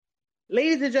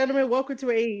Ladies and gentlemen, welcome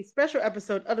to a special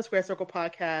episode of the Square Circle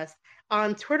podcast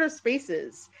on Twitter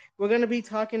Spaces. We're going to be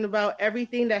talking about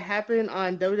everything that happened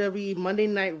on WWE Monday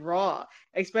Night Raw,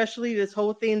 especially this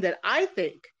whole thing that I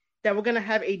think that we're going to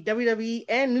have a WWE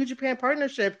and New Japan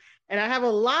partnership. And I have a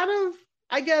lot of,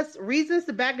 reasons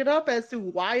to back it up as to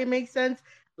why it makes sense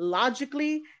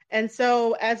logically. And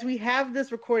so as we have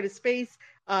this recorded space,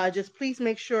 just please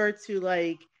make sure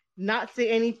to not say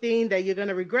anything that you're going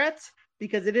to regret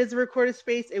because it is a recorded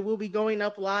space. It will be going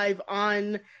up live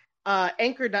on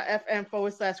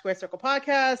anchor.fm/Square Circle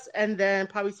Podcast and then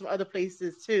probably some other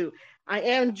places too. I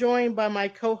am joined by my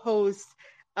co-host,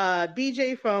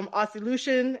 BJ from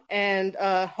Oscilution, and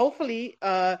hopefully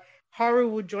Haru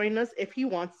will join us if he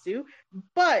wants to.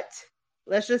 But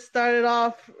let's just start it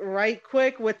off right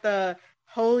quick with the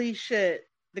holy shit.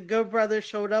 The Good Brothers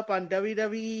showed up on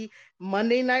WWE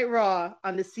Monday Night Raw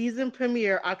on the season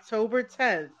premiere October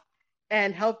 10th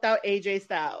and helped out AJ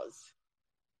Styles.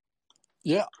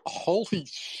 Yeah, holy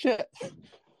shit.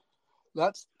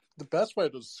 That's the best way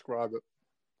to describe it.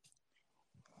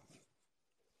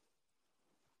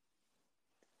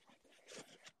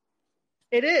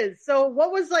 It is. So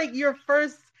what was your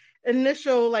first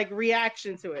initial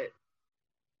reaction to it?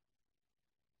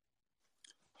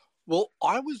 Well,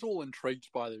 I was all intrigued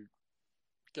by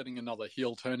getting another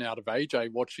heel turn out of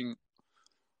AJ, watching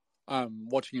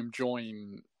him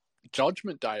join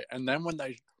Judgment Day, and then when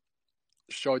they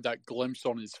showed that glimpse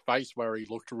on his face where he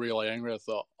looked really angry, I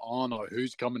thought, oh no,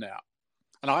 who's coming out?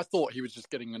 And I thought he was just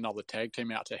getting another tag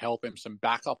team out to help him, some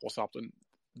backup or something.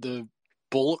 The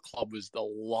Bullet Club was the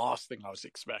last thing I was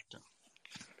expecting.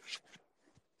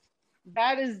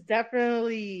 That is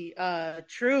definitely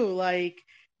true.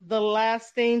 The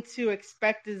last thing to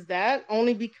expect is that,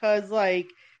 only because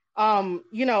on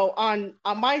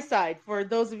my side, for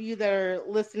those of you that are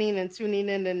listening and tuning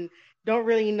in and don't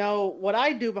really know what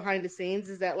I do behind the scenes,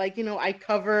 is that I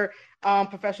cover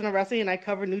professional wrestling and I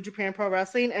cover New Japan Pro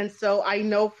Wrestling, and so I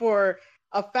know for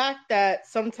a fact that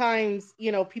sometimes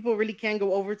people really can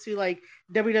go over to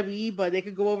WWE, but they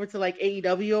could go over to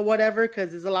AEW or whatever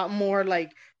because there's a lot more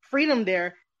freedom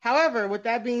there. However, with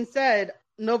that being said,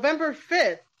 November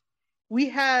 5th, we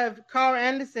have Carl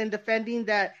Anderson defending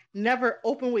that never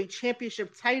openweight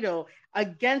championship title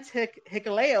against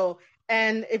Hikuleo.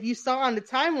 And if you saw on the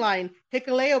timeline,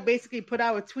 Hikuleo basically put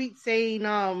out a tweet saying,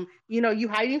 you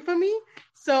hiding from me?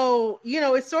 So,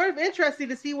 it's sort of interesting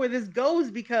to see where this goes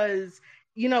because,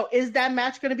 is that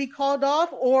match going to be called off,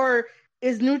 or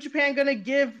is New Japan going to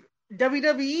give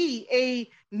WWE a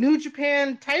New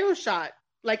Japan title shot,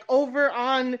 over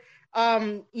on,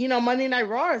 Monday Night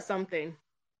Raw or something?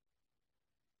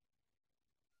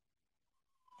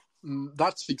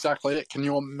 That's exactly it. Can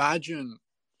you imagine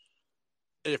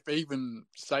if even,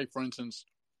 say, for instance,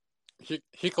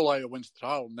 Hikuleo wins the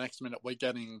title, next minute we're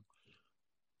getting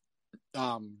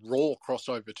Raw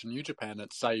crossover to New Japan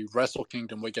and, say, Wrestle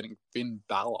Kingdom, we're getting Finn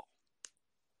Balor.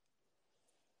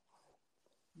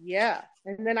 Yeah.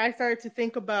 And then I started to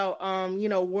think about,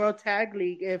 World Tag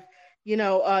League. If,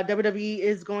 WWE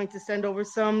is going to send over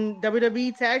some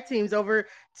WWE tag teams over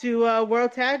to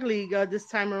World Tag League this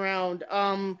time around.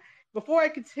 Before I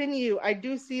continue, I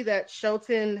do see that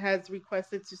Shelton has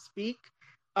requested to speak.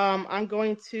 I'm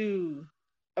going to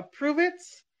approve it.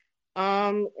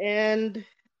 And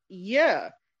yeah.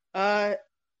 Hi,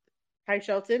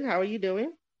 Shelton. How are you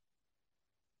doing?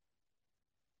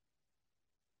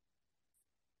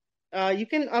 You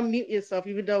can unmute yourself,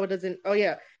 even though it doesn't. Oh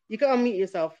yeah, you can unmute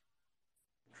yourself.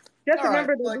 Just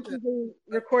remember that this is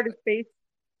a recorded space.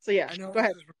 So yeah, I know go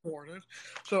ahead. this is recorded.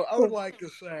 So I would like to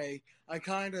say I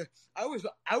was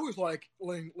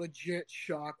legit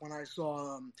shocked when I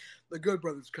saw the Good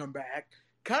Brothers come back.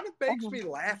 Kind of makes me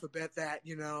laugh a bit that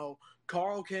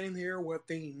Carl came here with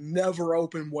the never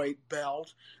open weight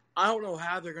belt. I don't know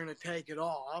how they're going to take it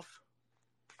off.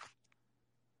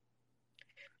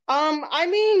 I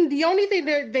mean, the only thing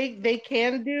that they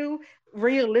can do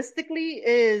realistically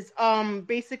is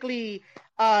basically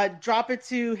drop it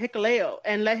to Hikuleo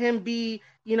and let him be,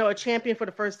 a champion for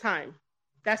the first time.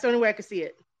 That's the only way I could see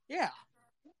it. Yeah,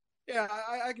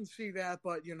 I can see that,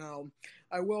 but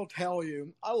I will tell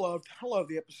you, I love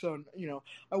the episode.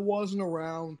 I wasn't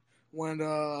around when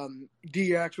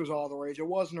DX was all the rage. I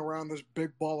wasn't around this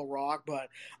big ball of rock, but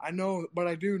I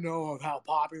do know of how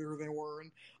popular they were,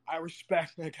 and I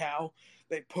respect how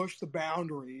they pushed the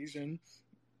boundaries and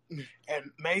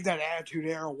made that Attitude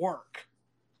Era work.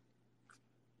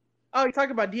 Oh, you're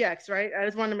talking about DX, right? I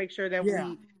just wanted to make sure that we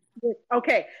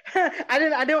Okay,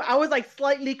 I was like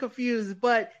slightly confused,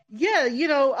 but yeah, we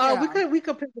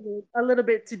could pivot a little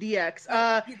bit to DX.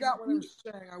 You got what I was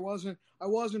saying. I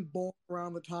wasn't born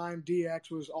around the time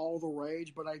DX was all the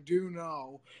rage, but I do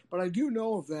know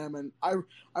of them, and I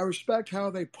respect how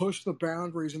they push the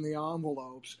boundaries and the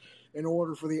envelopes in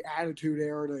order for the Attitude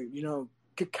Era to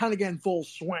kind of get in full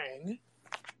swing.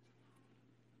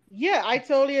 Yeah, I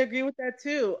totally agree with that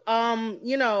too.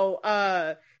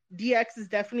 DX is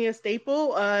definitely a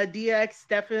staple. DX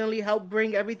definitely helped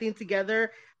bring everything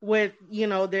together with,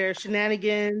 their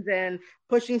shenanigans and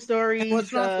pushing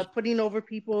stories, putting over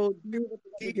people, doing what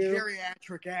they gotta do.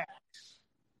 Geriatric acts.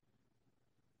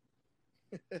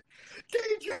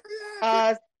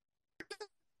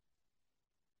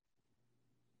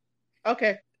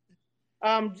 Okay.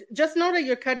 Just know that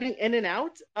you're cutting in and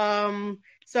out.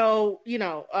 So,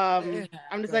 I'm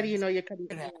just letting you know you're cutting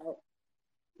in and out.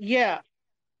 Yeah.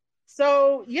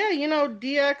 So, yeah,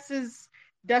 DX is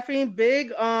definitely big.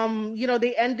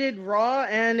 They ended Raw,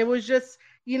 and it was just,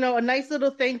 a nice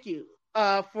little thank you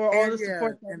for all the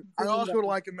support. And I also would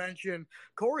like to mention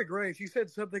Corey Graves. He said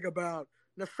something about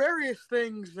nefarious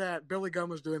things that Billy Gunn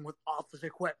was doing with office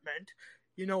equipment.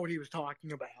 You know what he was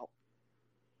talking about.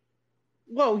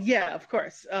 Well, yeah, of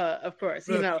course. Yeah,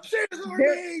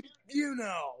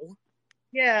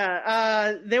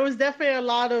 there was definitely a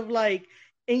lot of like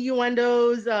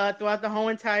innuendos throughout the whole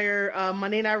entire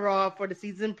Monday Night Raw for the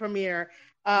season premiere.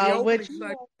 The opening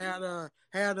segment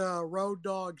had a Road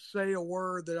Dogg say a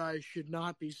word that I should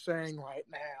not be saying right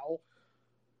now.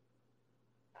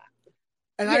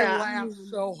 And I laughed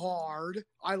so hard.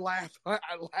 I laughed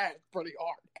pretty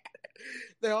hard at it.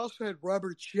 They also had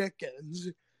rubber chickens.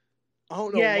 I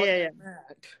don't know what that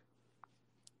meant.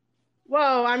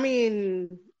 Well, I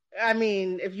mean,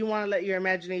 if you want to let your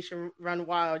imagination run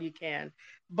wild, you can.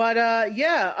 But other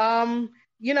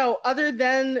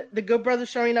than the Good Brothers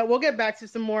showing up, we'll get back to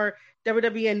some more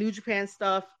WWE and New Japan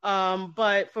stuff.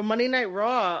 But for Monday Night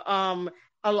Raw,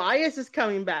 Elias is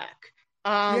coming back.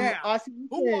 Who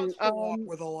wants to walk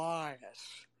with Elias?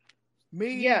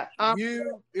 Me,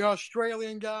 you, the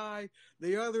Australian guy,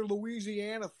 the other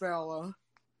Louisiana fella.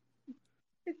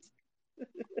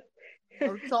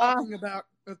 I'm talking about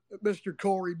Mr.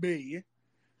 Corey B.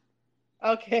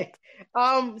 Okay.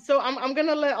 So I'm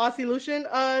gonna let Aussie Lucian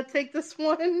take this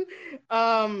one.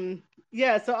 So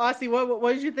Aussie,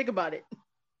 what did you think about it?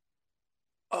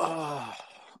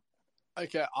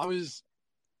 Okay,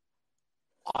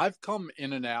 I've come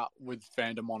in and out with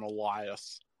fandom on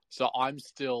Elias, so I'm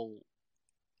still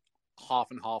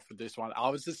half and half with this one. I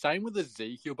was the same with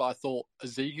Ezekiel, but I thought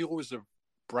Ezekiel was a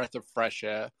breath of fresh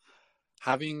air.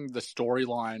 Having the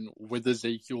storyline with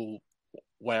Ezekiel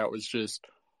where it was just,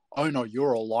 oh no,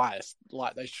 you're Elias.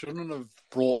 Like, they shouldn't have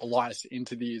brought Elias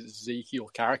into the Ezekiel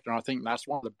character. And I think that's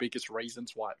one of the biggest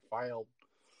reasons why it failed.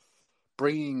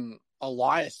 Bringing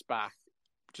Elias back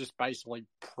just basically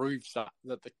proves that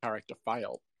the character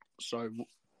failed. So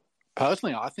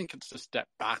personally, I think it's a step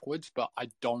backwards, but I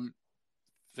don't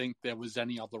think there was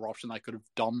any other option they could have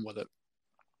done with it.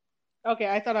 Okay,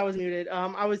 I thought I was muted.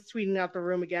 I was tweeting out the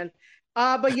room again.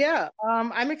 But yeah,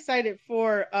 I'm excited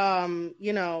for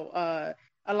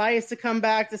Elias to come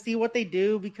back to see what they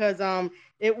do, because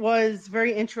it was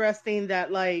very interesting that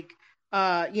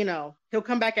he'll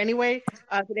come back anyway.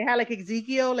 So they had like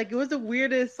Ezekiel, like it was the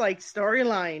weirdest like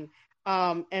storyline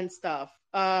and stuff.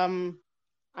 I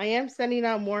am sending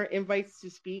out more invites to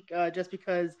speak just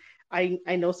because I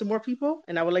know some more people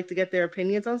and I would like to get their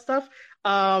opinions on stuff.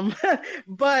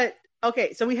 But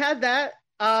okay, so we had that.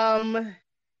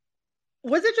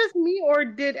 Was it just me, or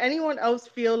did anyone else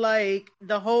feel like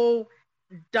the whole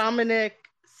Dominic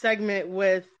segment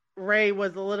with Ray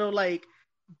was a little like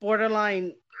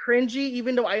borderline cringy,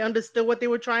 even though I understood what they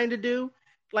were trying to do?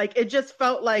 Like, it just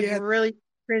felt like really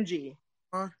cringy.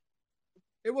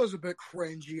 It was a bit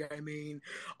cringy.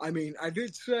 I mean, I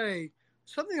did say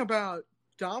something about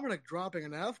Dominic dropping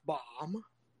an F-bomb.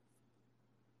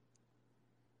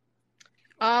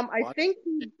 I think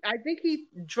he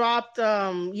dropped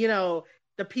the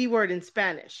P word in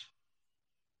Spanish.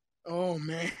 Oh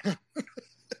man.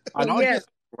 I know he's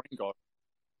Gringo.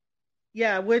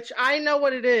 Yeah, which I know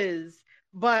what it is,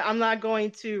 but I'm not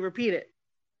going to repeat it.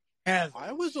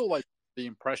 I was always the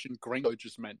impression Gringo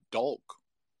just meant dog.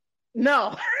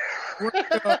 No.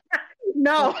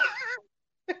 No.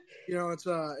 It's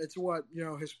what,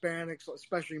 Hispanics,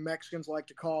 especially Mexicans, like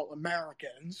to call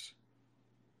Americans.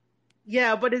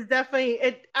 Yeah, but it's definitely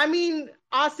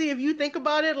Aussie, if you think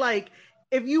about it, like,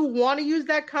 if you want to use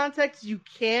that context, you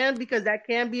can, because that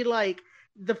can be like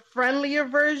the friendlier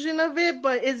version of it,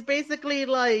 but it's basically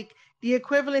like the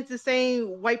equivalent to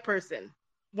saying white person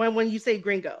when you say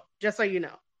gringo, just so you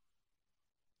know.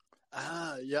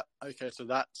 Yeah. Okay, so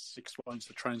that explains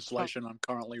the translation I'm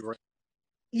currently reading.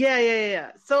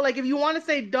 Yeah. So like if you want to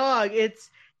say dog,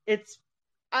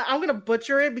 I'm gonna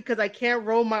butcher it because I can't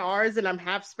roll my R's and I'm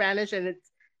half Spanish and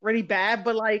it's really bad.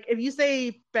 But like if you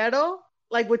say perro,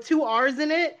 like with 2 R's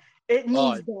in it, it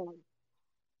means dog.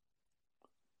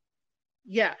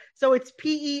 Yeah. So it's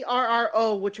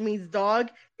Perro, which means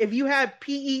dog. If you have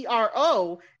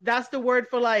Pero, that's the word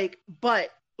for like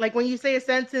but. Like when you say a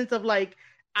sentence of like,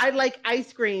 I like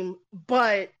ice cream,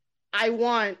 but I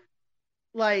want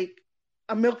like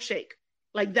a milkshake.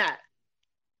 Like that.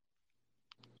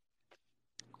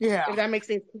 Yeah. If that makes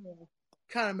sense.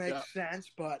 Kind of makes sense,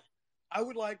 but I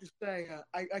would like to say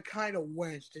I kind of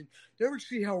winced. And you ever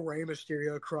see how Rey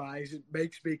Mysterio cries? It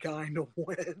makes me kind of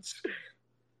wince.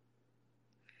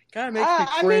 Kind of makes me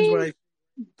cringe when I see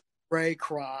Rey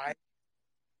cry.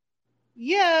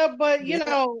 Yeah, but you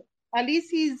know, at least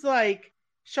he's like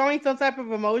showing some type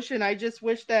of emotion. I just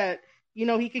wish that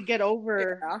he could get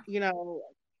over, get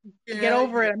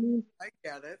over it. I mean, I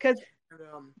get it. Because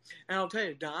and I'll tell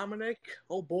you, Dominic,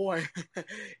 oh boy,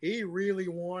 he really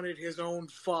wanted his own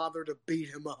father to beat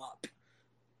him up.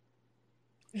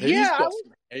 And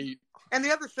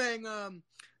the other thing,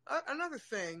 another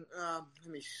thing,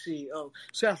 let me see. Oh,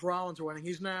 Seth Rollins winning.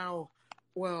 He's now,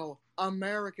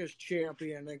 America's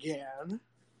champion again.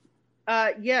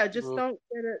 Just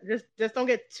don't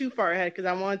get too far ahead because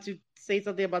I wanted to say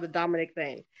something about the Dominic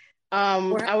thing.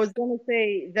 I was going to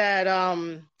say that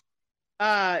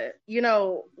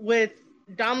with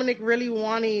Dominic really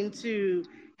wanting to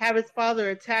have his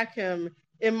father attack him,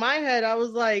 in my head, I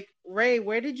was like, Ray,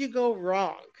 where did you go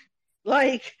wrong?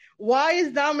 Like, why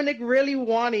is Dominic really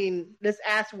wanting this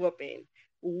ass whooping?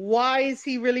 Why is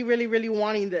he really, really, really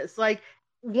wanting this? Like,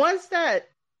 once that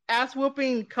ass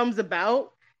whooping comes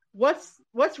about, what's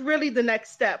really the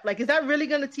next step? Like, is that really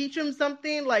going to teach him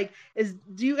something? Like,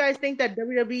 do you guys think that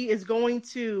WWE is going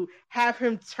to have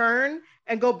him turn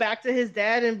and go back to his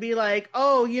dad and be like,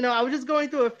 oh, I was just going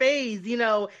through a phase,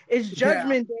 it's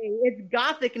Judgment Day, it's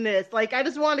gothicness. Like, I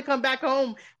just want to come back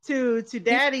home to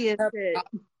daddy and shit.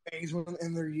 Phase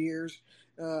in their years.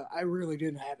 I really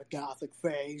didn't have a gothic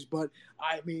phase, but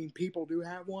I mean, people do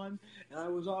have one. And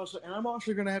I'm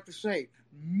also going to have to say,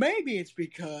 maybe it's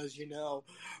because,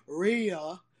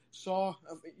 Rhea saw,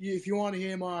 if you want to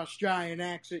hear my Australian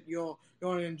accent, you're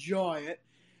going to enjoy it.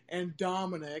 And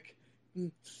Dominic,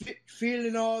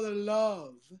 feeling all the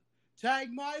love.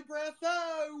 Take my breath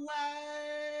away.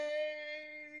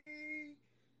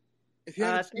 If you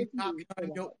haven't seen Top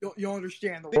Gun, you'll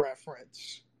understand the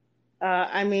reference.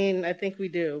 I mean, I think we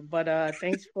do, but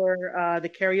thanks for the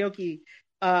karaoke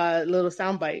little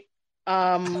soundbite.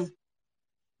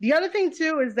 The other thing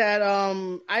too is that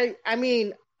I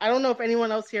mean, I don't know if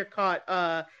anyone else here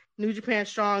caught New Japan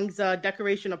Strong's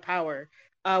Declaration of Power,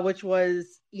 which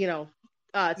was today.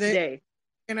 They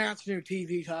announced a new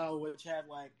TV title which had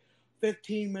like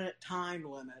 15-minute time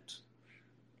limit.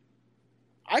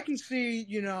 I can see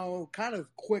kind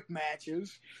of quick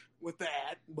matches with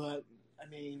that, but I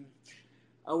mean,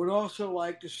 I would also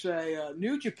like to say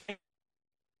New Japan's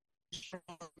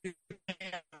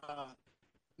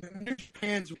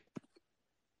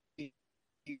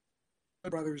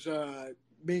brothers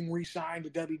being re-signed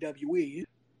to WWE.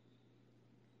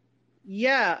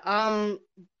 Yeah,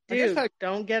 dude,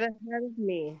 don't get ahead of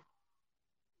me.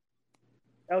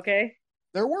 Okay.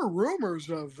 There were rumors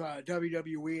of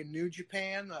WWE and New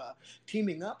Japan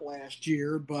teaming up last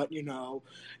year, but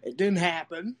it didn't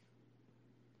happen.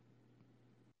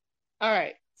 All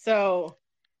right, so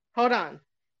hold on.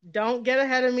 Don't get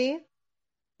ahead of me.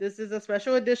 This is a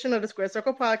special edition of the Square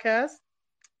Circle podcast,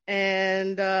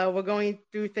 and we're going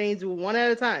through things one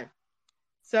at a time.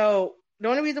 So the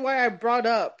only reason why I brought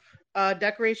up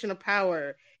Declaration of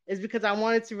Power is because I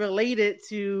wanted to relate it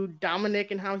to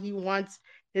Dominic and how he wants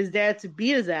his dad to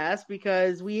beat his ass,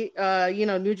 because we,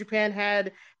 New Japan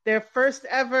had their first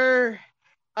ever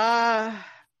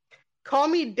Call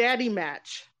Me Daddy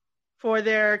match for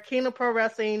their King of Pro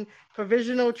Wrestling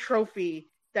provisional trophy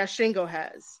that Shingo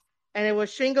has. And it was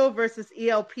Shingo versus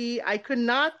ELP. I could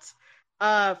not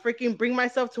freaking bring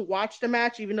myself to watch the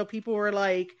match, even though people were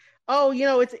like, oh,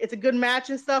 it's a good match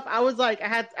and stuff. I was like, I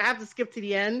have to skip to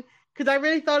the end, because I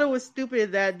really thought it was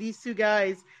stupid that these two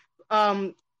guys,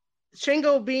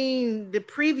 Shingo being the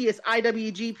previous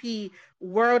IWGP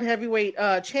World Heavyweight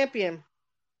Champion,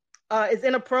 is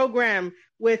in a program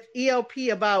with ELP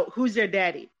about who's their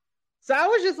daddy. So I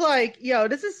was just like,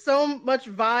 this is so much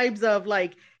vibes of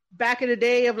like back in the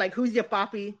day of like, who's your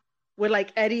papi? with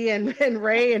like Eddie and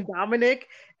Ray and Dominic,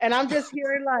 and I'm just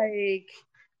hearing like,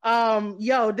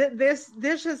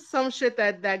 there's just some shit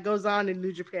that goes on in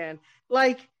New Japan.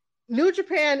 Like New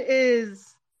Japan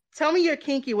is tell me you're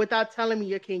kinky without telling me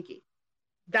you're kinky.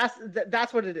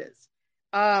 That's what it is.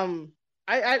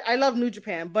 I love New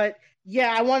Japan, but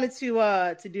yeah, I wanted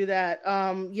to do that.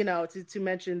 To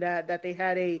mention that they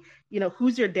had a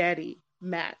who's your daddy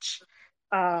match.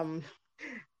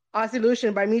 Aussie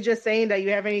Lucian, by me just saying that, you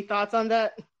have any thoughts on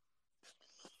that?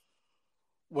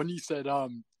 When you said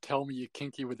tell me you're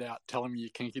kinky without telling me you're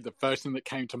kinky, the first thing that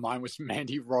came to mind was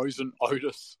Mandy Rose and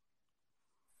Otis.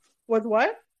 Was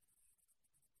what?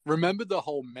 Remember the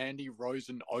whole Mandy Rose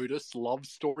and Otis love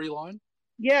storyline?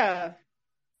 Yeah.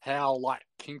 How like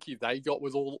kinky they got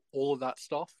with all of that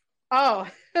stuff. Oh.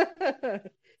 But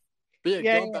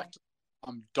going back to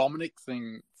Dominic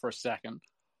thing for a second,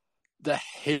 the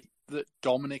hit that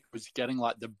Dominic was getting,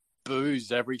 like the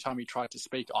boos every time he tried to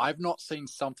speak. I've not seen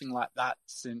something like that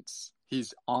since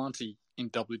his auntie in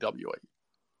WWE.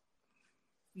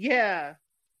 Yeah.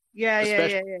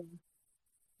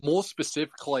 More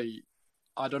specifically,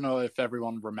 I don't know if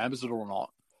everyone remembers it or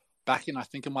not. Back in, I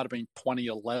think it might have been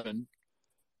 2011,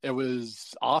 it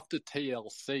was after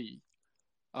TLC.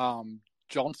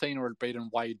 John Cena had beaten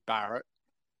Wade Barrett,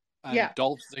 and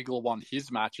Dolph Ziggler won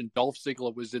his match, and Dolph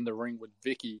Ziggler was in the ring with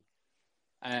Vicky,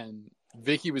 and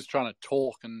Vicky was trying to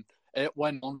talk, and it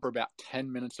went on for about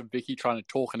 10 minutes of Vicky trying to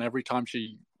talk, and every time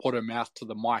she put her mouth to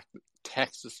the mic,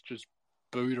 Texas just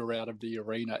booed her out of the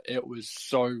arena. It was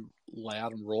so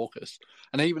loud and raucous.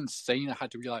 And even Cena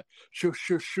had to be like, shush,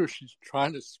 shush, shush, she's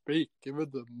trying to speak. Give her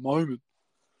the moment.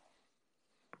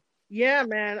 Yeah,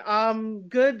 man.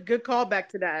 Good callback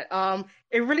to that.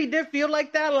 It really did feel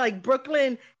like that. Like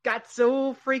Brooklyn got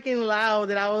so freaking loud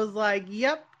that I was like,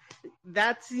 yep,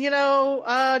 that's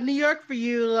New York for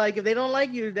you. Like if they don't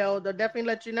like you, they'll definitely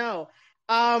let you know.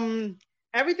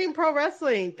 Everything Pro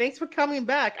Wrestling, thanks for coming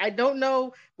back. I don't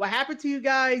know what happened to you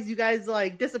guys. You guys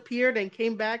like disappeared and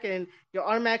came back, and you're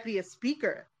automatically a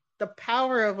speaker. The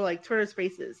power of like Twitter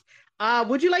Spaces.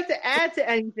 Would you like to add to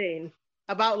anything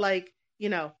about like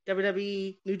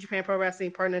WWE, New Japan Pro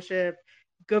Wrestling partnership,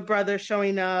 Good Brothers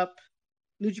showing up,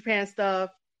 New Japan stuff,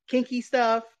 kinky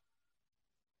stuff?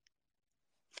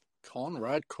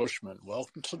 Conrad Cushman,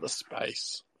 welcome to the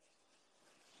space.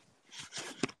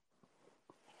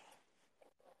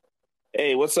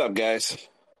 Hey, what's up, guys?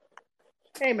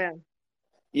 Hey, man.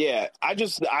 Yeah, I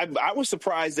was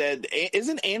surprised that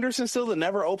isn't Anderson still the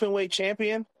never open weight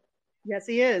champion? Yes,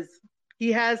 he is.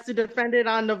 He has to defend it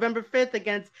on November 5th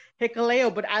against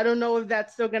Hikuleo, but I don't know if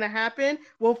that's still going to happen.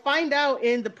 We'll find out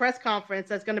in the press conference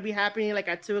that's going to be happening like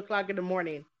at 2:00 in the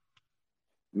morning.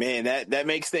 Man, that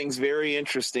makes things very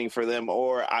interesting for them.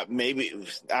 Or maybe,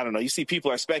 I don't know, you see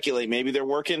people are speculating, maybe they're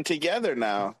working together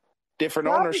now. Different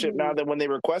ownership now than when they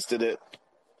requested it.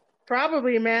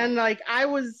 Probably, man. Like I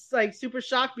was like super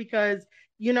shocked because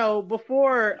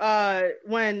before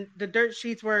when the dirt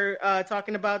sheets were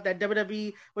talking about that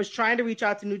WWE was trying to reach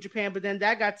out to New Japan, but then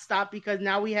that got stopped because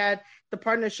now we had the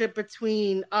partnership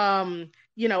between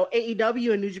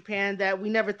AEW and New Japan that we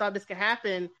never thought this could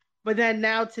happen. But then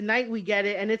now tonight we get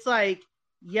it, and it's like,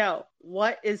 yo,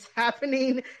 what is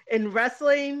happening in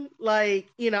wrestling? Like,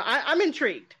 I'm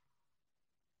intrigued.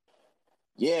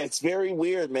 Yeah, it's very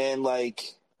weird, man.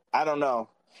 Like, I don't know.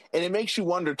 And it makes you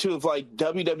wonder, too, if, like,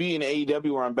 WWE and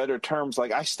AEW were on better terms.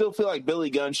 Like, I still feel like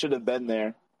Billy Gunn should have been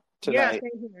there tonight.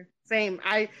 Yeah, same here. Same.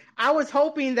 I was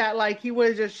hoping that, like, he would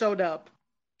have just showed up.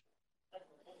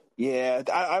 Yeah,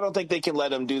 I don't think they can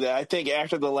let him do that. I think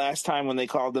after the last time when they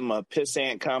called him a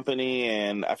pissant company,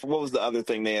 and what was the other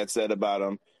thing they had said about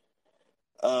him?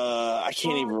 I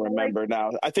can't even remember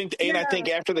now. I think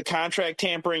after the contract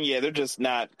tampering, yeah, they're just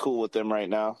not cool with them right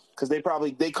now because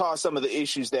they caused some of the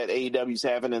issues that AEW's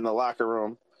having in the locker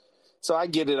room. So I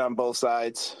get it on both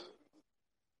sides.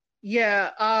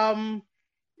 Yeah.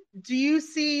 Do you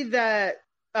see that?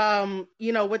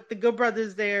 With the Good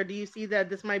Brothers there, do you see that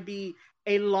this might be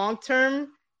a long term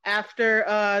after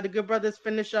the Good Brothers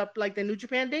finish up like the New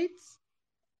Japan dates?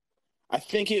 I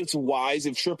think it's wise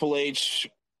if Triple H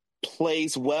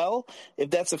plays well,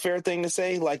 if that's a fair thing to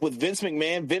say. Like with Vince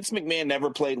McMahon never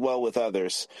played well with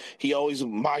others. He always,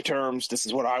 my terms, this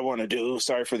is what I want to do.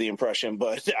 Sorry for the impression,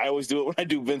 but I always do it when I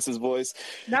do Vince's voice.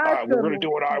 We're going to do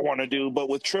what I want to do. But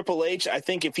with Triple H, I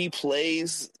think if he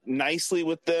plays nicely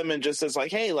with them and just says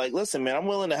like, hey, like, listen, man, I'm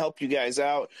willing to help you guys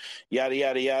out, yada,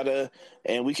 yada, yada,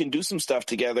 and we can do some stuff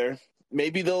together.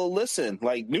 maybe they'll listen.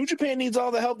 Like, New Japan needs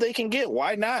all the help they can get.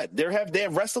 Why not? They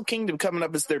have Wrestle Kingdom coming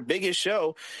up as their biggest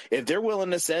show. If they're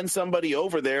willing to send somebody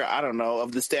over there, I don't know,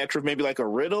 of the stature of maybe like a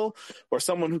Riddle or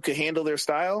someone who could handle their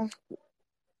style,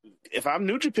 if I'm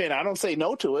New Japan, I don't say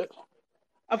no to it.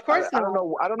 Of course I don't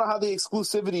know. I don't know how the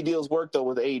exclusivity deals work though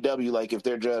with AEW. Like, if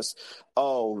they're just,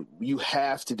 oh, you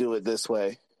have to do it this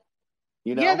way.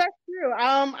 You know? Yeah, that's true.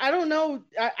 I don't know.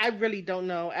 I really don't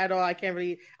know at all. I can't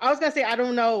really. I was gonna say I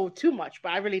don't know too much,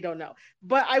 but I really don't know.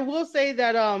 But I will say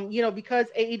that because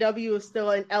AEW is still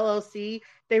an LLC,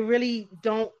 they really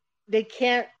don't. They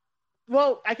can't.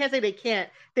 Well, I can't say they can't.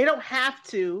 They don't have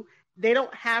to. They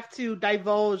don't have to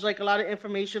divulge like a lot of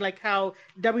information, like how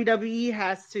WWE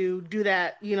has to do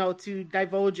that. To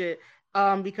divulge it,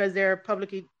 because they're a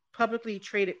publicly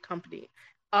traded company.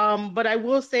 But I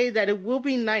will say that it will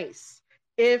be nice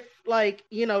if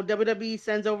WWE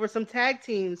sends over some tag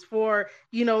teams for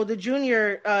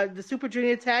the Super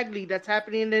Junior Tag League that's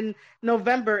happening in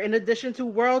November, in addition to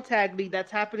World Tag League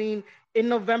that's happening in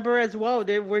November as well.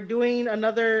 We're doing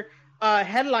another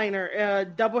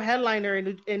double headliner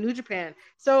in New Japan.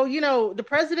 So the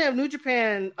president of New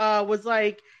Japan was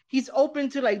like, he's open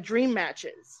to like dream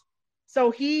matches. So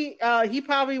he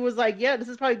probably was like, yeah, this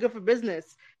is probably good for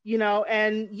business,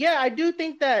 and yeah, I do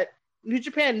think that New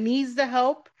Japan needs the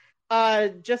help,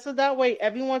 just so that way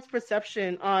everyone's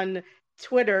perception on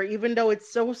Twitter, even though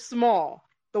it's so small,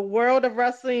 the world of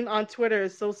wrestling on Twitter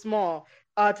is so small,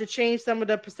 to change some of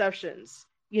the perceptions.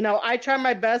 I try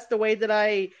my best the way that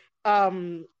I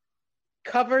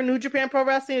cover New Japan Pro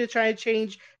Wrestling to try and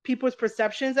change people's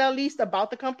perceptions at least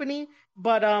about the company.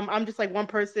 But I'm just like one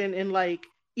person in like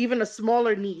even a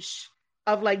smaller niche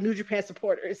of like New Japan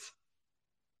supporters.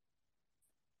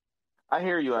 I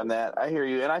hear you on that. I hear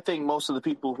you. And I think most of the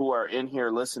people who are in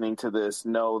here listening to this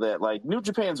know that like New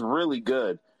Japan's really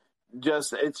good.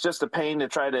 It's just a pain to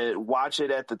try to watch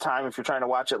it at the time if you're trying to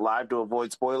watch it live to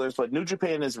avoid spoilers. But New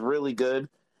Japan is really good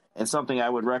and something I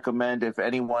would recommend if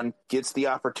anyone gets the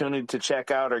opportunity to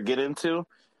check out or get into.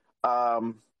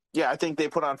 I think they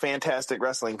put on fantastic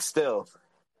wrestling still.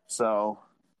 So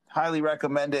highly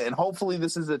recommend it. And hopefully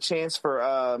this is a chance for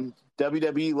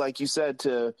WWE, like you said,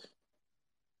 to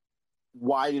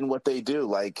widen what they do.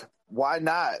 Like, why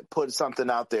not put something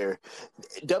out there?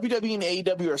 WWE and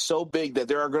AEW are so big that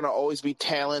there are going to always be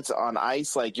talents on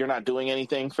ice. Like, you're not doing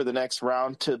anything for the next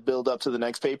round to build up to the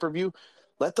next pay-per-view.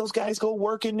 Let those guys go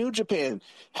work in New Japan.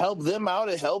 Help them out.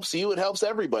 It helps you. It helps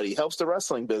everybody. It helps the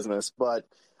wrestling business. But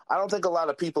I don't think a lot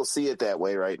of people see it that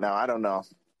way right now. I don't know.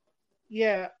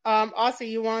 Yeah. Aussie,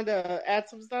 you wanted to add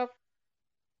some stuff?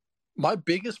 My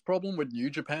biggest problem with New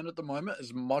Japan at the moment,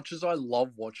 as much as I love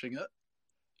watching it,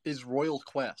 is Royal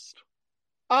Quest.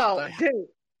 Oh,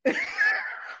 dude.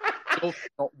 Still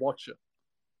not watch it.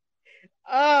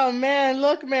 Oh man,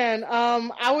 look, man.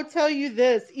 I would tell you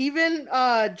this. Even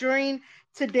during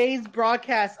today's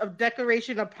broadcast of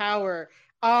Declaration of Power,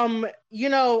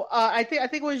 I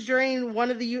think it was during one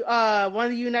of the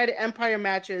United Empire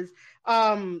matches,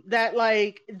 that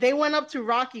like they went up to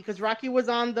Rocky because Rocky was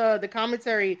on the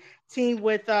commentary team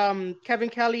with Kevin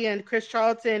Kelly and Chris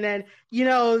Charlton, and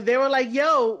they were like,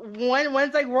 "Yo,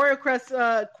 when's like Royal Quest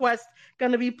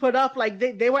gonna be put up?" Like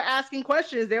they were asking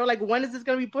questions. They were like, "When is this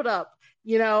gonna be put up?"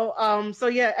 So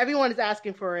yeah, everyone is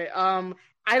asking for it.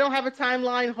 I don't have a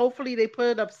timeline. Hopefully they put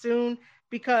it up soon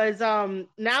because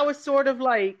now it's sort of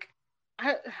like,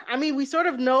 I mean, we sort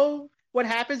of know what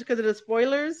happens because of the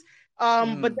spoilers.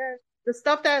 But then the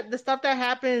stuff that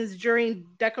happens during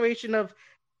Declaration of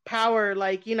Power,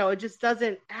 like, it just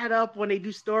doesn't add up when they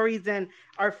do stories and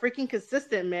are freaking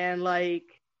consistent, man.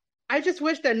 Like, I just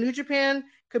wish that New Japan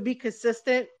could be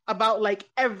consistent about like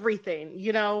everything,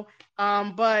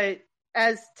 but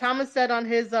as Thomas said on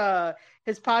his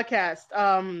podcast,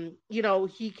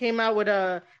 he came out with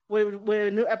a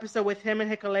new episode with him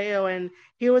and Hikuleo, and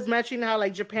he was mentioning how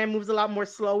like Japan moves a lot more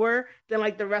slower than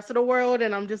like the rest of the world,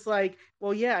 and I'm just like,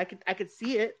 well, yeah, I could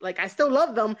see it. Like, I still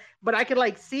love them, but I could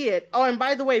like see it. Oh, and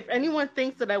by the way, if anyone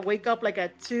thinks that I wake up like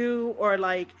at 2 or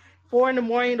like 4 in the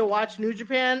morning to watch New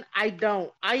Japan, I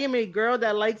don't. I am a girl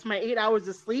that likes my 8 hours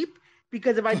of sleep.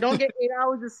 Because if I don't get 8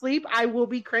 hours of sleep, I will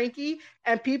be cranky,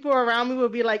 and people around me will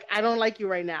be like, "I don't like you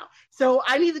right now." So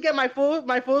I need to get my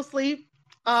full sleep.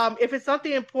 If it's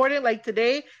something important, like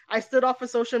today, I stood off of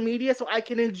social media so I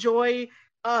can enjoy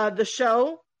the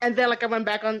show, and then like I went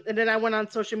back on, and then I went on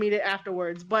social media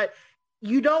afterwards. But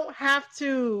you don't have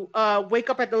to wake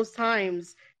up at those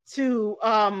times to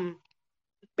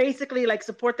basically like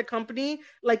support the company.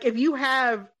 Like if you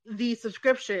have the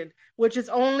subscription, which is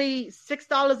only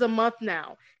 $6 a month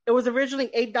now. It was originally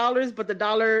 $8, but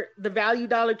the value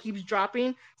dollar keeps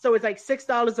dropping, so it's like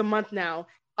 $6 a month now.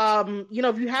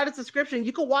 If you had a subscription,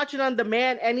 you could watch it on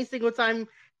demand any single time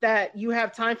that you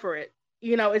have time for it.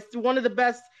 It's one of the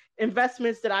best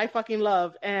investments that I fucking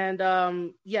love. And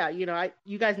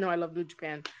you guys know I love New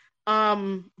Japan.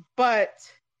 But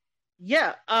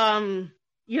yeah,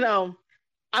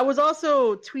 I was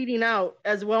also tweeting out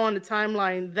as well on the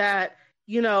timeline that,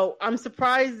 I'm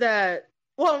surprised that,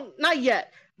 well, not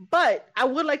yet, but I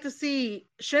would like to see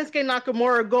Shinsuke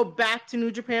Nakamura go back to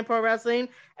New Japan Pro Wrestling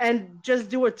and just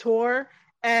do a tour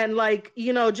and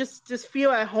just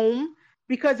feel at home.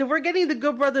 Because if we're getting the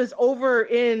Good Brothers over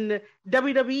in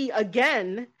WWE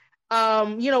again,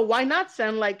 why not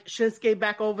send like Shinsuke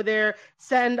back over there?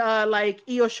 Send like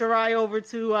Io Shirai over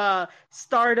to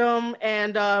Stardom,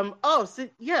 and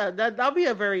that'll be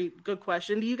a very good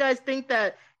question. Do you guys think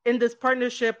that in this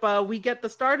partnership we get the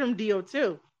Stardom deal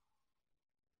too?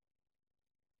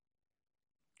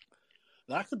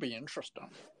 That could be interesting.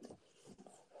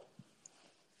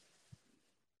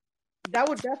 That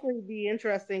would definitely be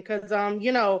interesting because,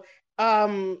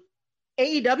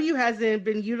 AEW hasn't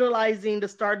been utilizing the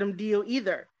Stardom deal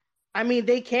either. I mean,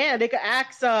 they could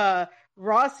ask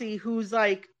Rossi, who's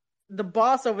like the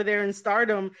boss over there in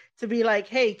Stardom, to be like,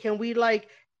 hey, can we like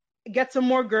get some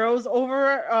more girls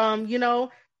over?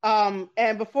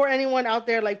 And before anyone out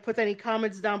there like puts any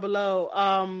comments down below,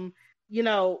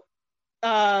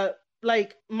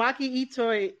 like Maki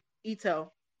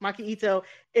Ito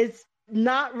is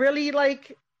not really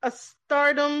like a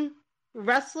Stardom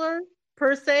wrestler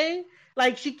per se.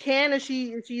 Like she can, and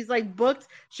she's like booked,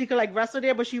 she could like wrestle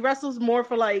there, but she wrestles more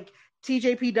for like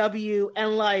TJPW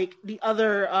and like the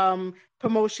other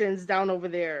promotions down over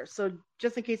there. So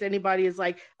just in case anybody is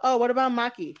like, oh, what about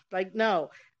Maki? Like,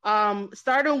 no.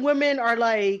 Stardom women are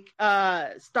like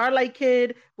Starlight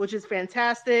Kid, which is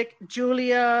fantastic,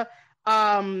 Julia,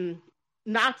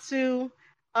 Natsu,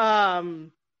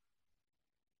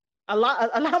 a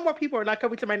lot more people are not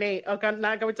coming to my name,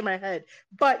 not coming to my head.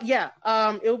 But yeah,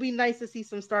 it'll be nice to see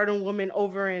some Stardom women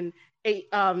over in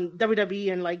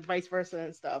WWE and like vice versa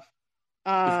and stuff.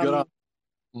 You've got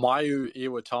Mayu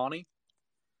Iwatani.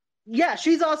 Yeah,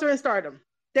 she's also in Stardom.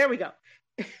 There we go.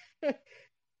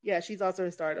 Yeah, she's also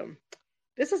in Stardom.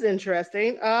 This is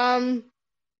interesting. Well,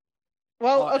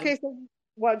 okay, so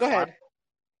what? Go ahead.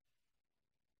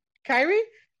 Kairi?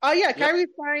 Oh yeah,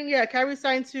 Kairi's signed. Yeah, Kairi's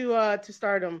signed to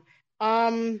Stardom. I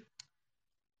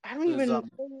don't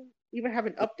even have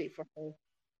an update for her.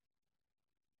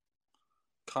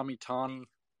 Kamitani.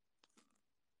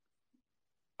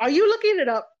 Are you looking it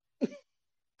up?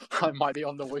 I might be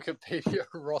on the Wikipedia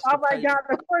roster. Oh my god,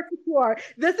 of course you are.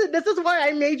 This is why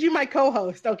I made you my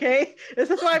co-host, okay?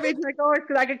 This is why I made you my co-host,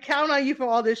 because I could count on you for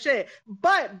all this shit.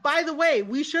 But by the way,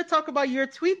 we should talk about your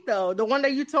tweet though, the one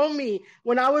that you told me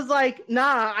when I was like,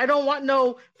 nah, I don't want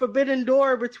no forbidden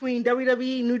door between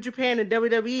WWE, New Japan, and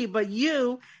WWE, but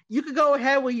you could go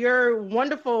ahead with your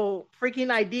wonderful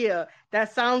freaking idea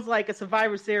that sounds like a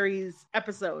Survivor Series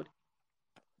episode.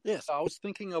 Yes, I was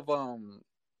thinking of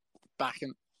back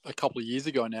in a couple of years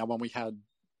ago now when we had,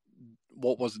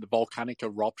 what was it, the volcanic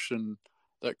eruption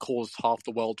that caused half the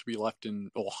world to be left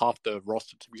in, or half the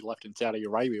roster to be left in Saudi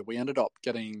Arabia. We ended up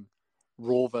getting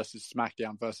Raw versus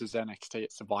SmackDown versus NXT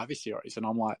at Survivor Series. And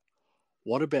I'm like,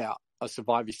 what about a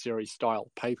Survivor Series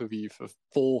style pay-per-view for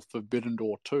Forbidden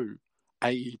Door 2,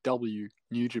 AEW,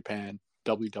 New Japan,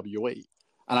 WWE?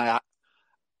 And I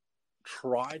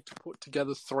tried to put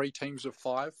together 3 teams of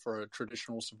 5 for a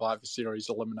traditional Survivor Series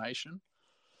elimination.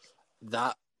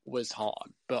 That was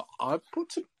hard, but I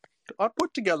put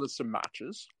together some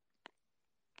matches.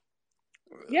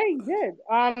 Yeah, you did.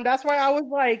 That's why I was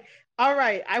like, all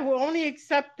right, I will only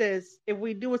accept this if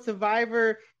we do a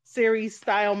Survivor Series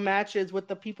style matches with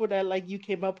the people that like you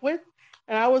came up with.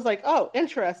 And I was like, oh,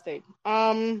 interesting.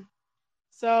 So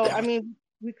I mean,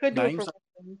 we could do it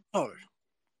for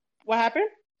What happened?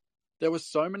 There were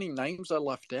so many names I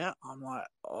left out. I'm like,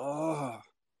 oh.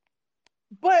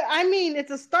 But I mean, it's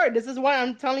a start. This is why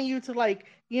I'm telling you to like,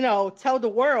 tell the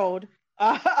world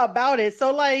about it.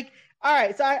 So like, all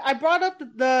right. So I brought up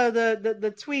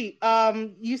the tweet.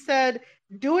 You said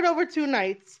do it over 2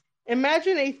 nights.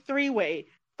 Imagine a 3-way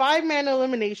 5-man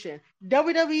elimination.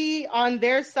 WWE on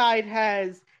their side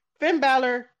has Finn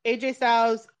Balor, AJ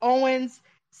Styles, Owens,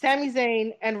 Sami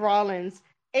Zayn, and Rollins.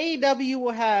 AEW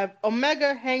will have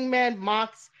Omega, Hangman,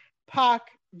 Mox,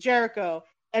 Pac, Jericho.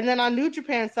 And then on New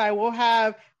Japan side, we'll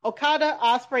have Okada,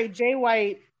 Ospreay, Jay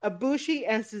White, Ibushi,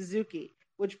 and Suzuki.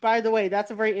 which, by the way, that's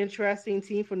a very interesting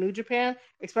team for New Japan,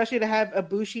 especially to have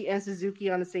Ibushi and Suzuki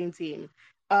on the same team.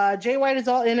 Jay White is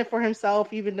all in it for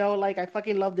himself, even though, like, I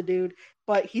fucking love the dude,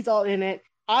 but he's all in it.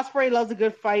 Ospreay loves a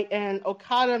good fight, and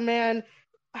Okada, man,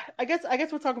 I guess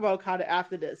we'll talk about Okada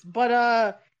after this.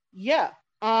 But yeah,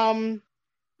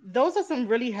 those are some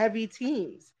really heavy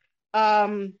teams.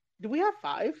 Do we have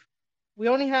 5? We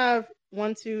only have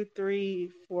 1, 2,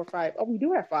 3, 4, 5. Oh, we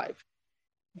do have 5.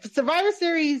 Survivor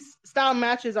Series style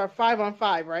matches are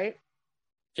 5-on-5, right?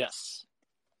 Yes.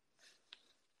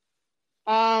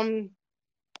 All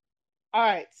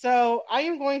right. So I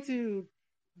am going to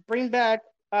bring back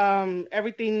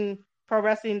everything pro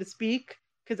wrestling to speak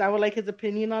because I would like his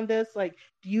opinion on this. Like,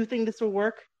 do you think this will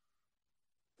work?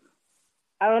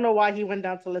 I don't know why he went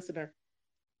down to listener.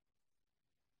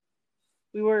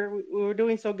 We were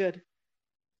doing so good.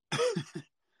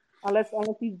 unless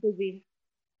he's busy.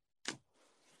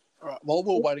 All right. While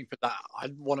we're waiting for that, I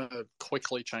want to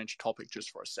quickly change topic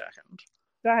just for a second.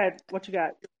 Go ahead. What you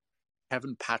got?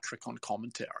 Kevin Patrick on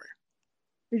commentary.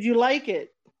 Did you like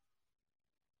it?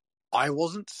 I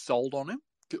wasn't sold on him.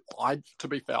 To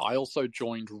be fair, I also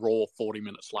joined Raw 40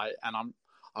 minutes late, and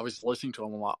I was listening to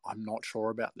him. I'm like, I'm not sure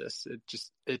about this.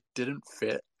 It didn't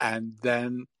fit. And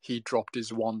then he dropped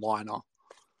his one-liner,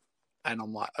 and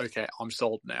I'm like, okay, I'm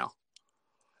sold now.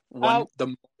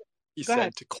 He said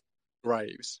ahead. to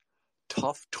Graves,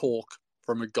 tough talk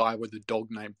from a guy with a dog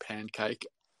named Pancake.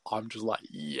 I'm just like,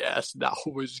 yes, that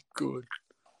was good.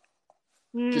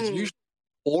 Because usually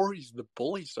Corey's the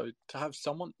bully, so to have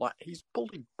someone like, he's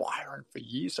bullied Byron for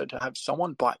years, so to have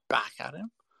someone bite back at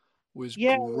him was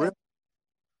brilliant.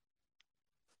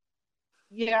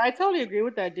 Yeah, I totally agree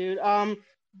with that, dude.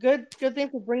 Good thing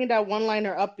for bringing that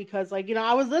one-liner up because, like,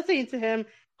 I was listening to him.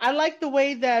 I like the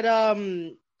way that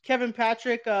Kevin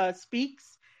Patrick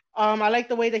speaks. I like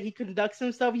the way that he conducts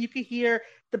himself. You could hear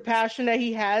the passion that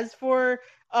he has for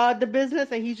the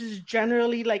business, and he's just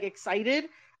generally like excited.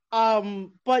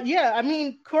 But yeah, I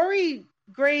mean, Corey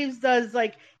Graves does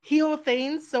like heel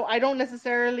things, so I don't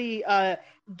necessarily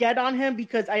get on him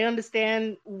because I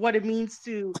understand what it means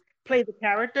to play the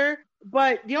character.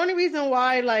 But the only reason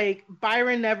why like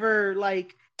Byron never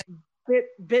like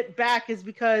bit back is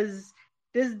because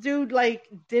this dude like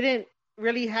didn't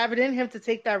really have it in him to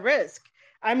take that risk.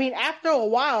 I mean, after a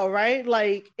while, right?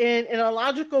 Like in a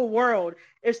logical world,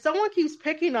 if someone keeps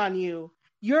picking on you,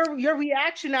 your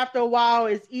reaction after a while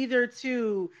is either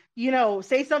to,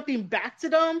 say something back to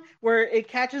them where it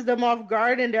catches them off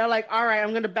guard and they're like, all right,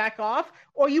 I'm going to back off,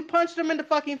 or you punch them in the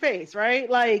fucking face, right?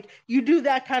 Like you do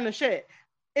that kind of shit.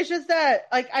 It's just that,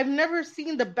 like, I've never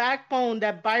seen the backbone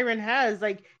that Byron has.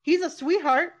 Like, he's a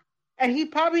sweetheart, and he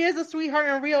probably is a sweetheart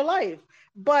in real life.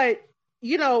 But,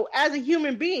 as a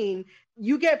human being,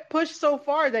 you get pushed so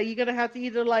far that you're going to have to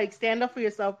either, like, stand up for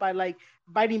yourself by, like,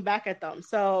 biting back at them.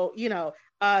 So,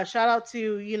 shout out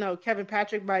to, Kevin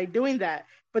Patrick by doing that.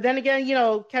 But then again,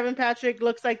 Kevin Patrick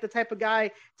looks like the type of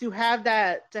guy to have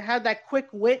that quick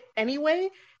wit anyway,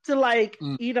 to, like,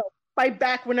 fight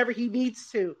back whenever he needs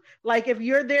to. Like if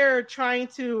you're there trying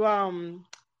to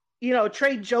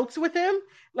trade jokes with him,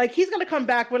 like he's gonna come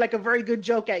back with like a very good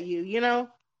joke at you,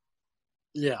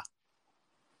 Yeah.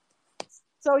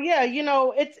 So yeah,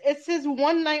 it's his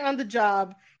one night on the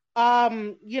job,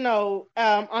 on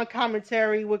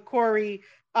commentary with Corey.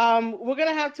 We're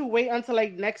gonna have to wait until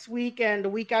like next week and the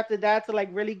week after that to like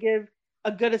really give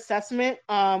a good assessment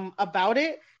about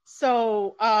it.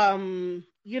 So I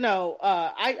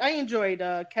enjoyed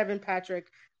Kevin Patrick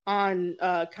on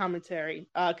commentary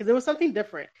because it was something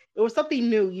different. It was something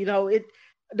new.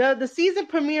 The season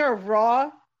premiere of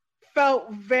Raw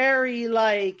felt very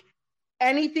like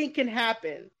anything can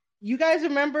happen. You guys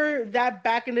remember that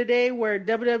back in the day where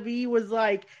WWE was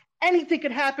like anything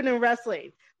could happen in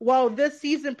wrestling? Well, this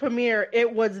season premiere,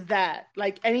 it was that.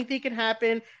 Like anything can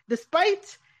happen,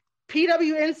 despite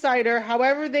PW Insider,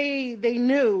 however they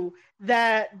knew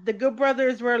that the Good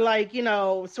Brothers were like,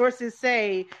 sources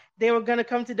say they were going to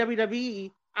come to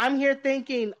WWE. I'm here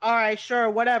thinking, all right, sure,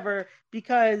 whatever,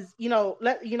 because,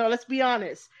 let's be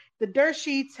honest. The dirt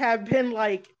sheets have been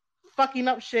like fucking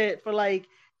up shit for like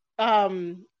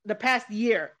the past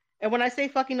year. And when I say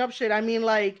fucking up shit, I mean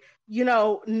like,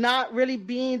 not really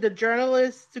being the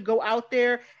journalist to go out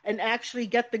there and actually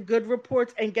get the good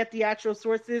reports and get the actual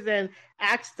sources and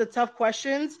ask the tough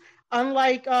questions.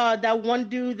 Unlike that one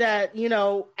dude that,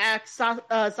 asked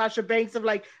Sasha Banks of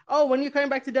like, oh, when are you coming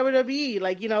back to WWE?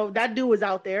 Like, that dude was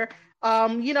out there.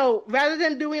 Rather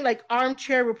than doing like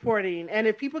armchair reporting. And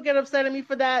if people get upset at me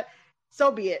for that,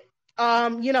 so be it.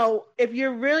 If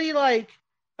you're really like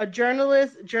a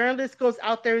journalist goes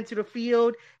out there into the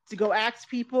field to go ask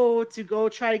people, to go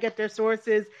try to get their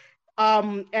sources,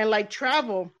 and like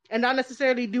travel and not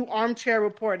necessarily do armchair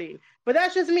reporting. But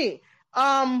that's just me.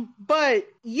 But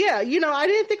yeah, I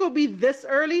didn't think it would be this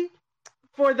early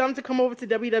for them to come over to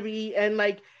WWE and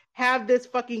like have this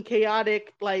fucking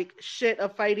chaotic like shit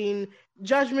of fighting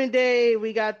Judgment Day.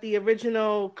 We got the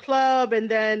original club, and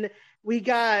then we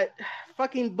got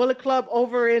fucking Bullet Club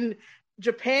over in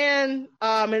Japan,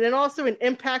 and then also in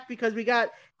Impact because we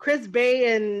got Chris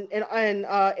Bay and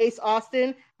Ace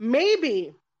Austin.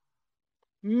 Maybe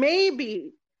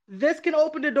this can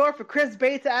open the door for Chris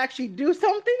Bay to actually do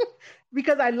something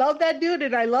because I love that dude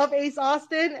and I love Ace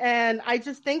Austin, and I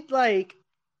just think like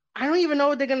I don't even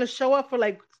know if they're gonna show up for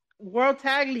like World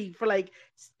Tag League for like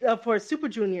for Super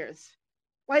Juniors.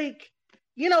 Like,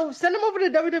 send them over to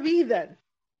WWE then.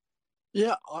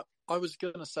 Yeah, I was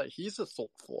gonna say, here's a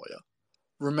thought for you.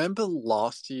 Remember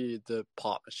last year the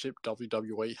partnership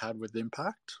WWE had with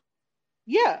Impact?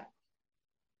 Yeah.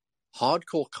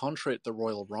 Hardcore Country at the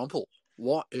Royal Rumble.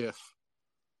 What if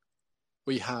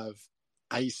we have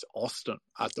Ace Austin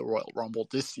at the Royal Rumble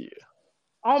this year?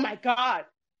 Oh my God.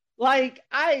 Like,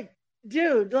 I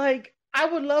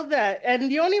would love that.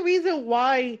 And the only reason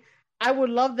why I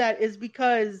would love that is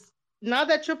because now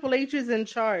that Triple H is in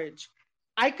charge,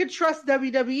 I could trust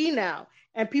WWE now.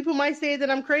 And people might say that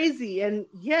I'm crazy. And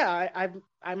yeah,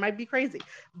 I might be crazy.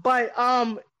 But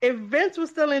if Vince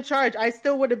was still in charge, I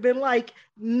still would have been like,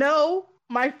 no,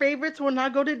 my favorites will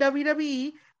not go to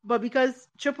WWE. But because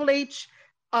Triple H,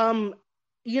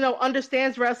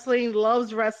 understands wrestling,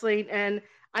 loves wrestling, and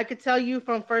I could tell you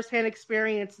from firsthand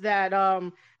experience that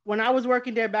when I was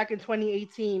working there back in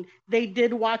 2018, they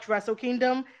did watch Wrestle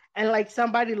Kingdom and like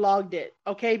somebody logged it,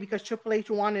 okay, because Triple H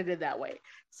wanted it that way.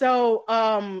 So,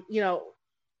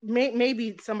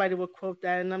 maybe somebody will quote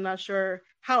that, and I'm not sure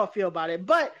how I feel about it,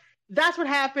 but that's what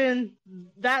happened.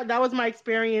 That was my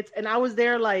experience, and I was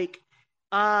there like,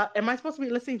 am I supposed to be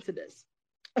listening to this?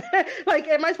 Like,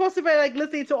 am I supposed to be like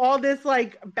listening to all this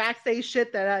like backstage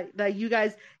shit that you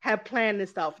guys have planned and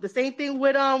stuff? The same thing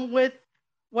with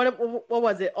what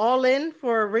was it? All In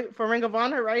for Ring of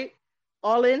Honor, right?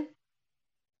 All In.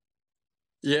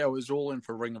 Yeah, it was All In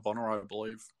for Ring of Honor, I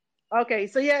believe. Okay,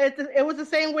 so yeah, it was the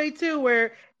same way too,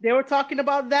 where they were talking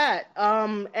about that,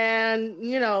 and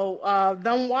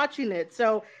them watching it.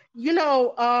 So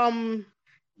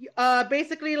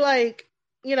basically like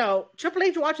Triple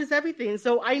H watches everything,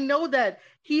 so I know that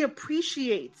he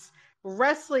appreciates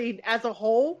wrestling as a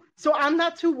whole. So I'm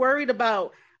not too worried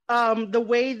about the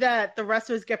way that the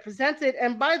wrestlers get presented.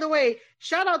 And by the way,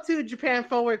 shout out to Japan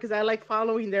Forward because I like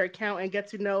following their account and get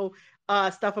to know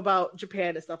stuff about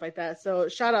Japan and stuff like that. So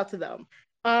shout out to them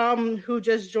who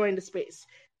just joined the space.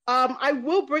 I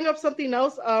will bring up something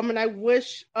else, and I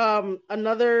wish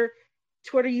another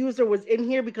Twitter user was in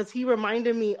here because he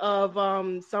reminded me of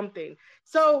something.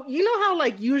 So you know how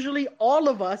like usually all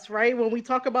of us, right, when we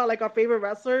talk about like our favorite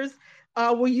wrestlers,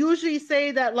 we usually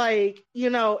say that like,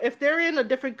 if they're in a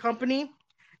different company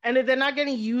and if they're not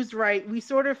getting used right, we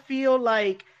sort of feel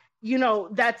like,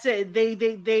 that's it.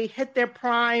 They hit their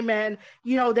prime and,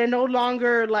 they're no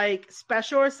longer like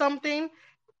special or something.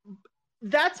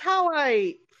 That's how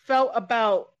I felt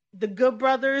about the Good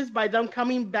Brothers by them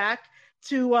coming back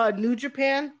to New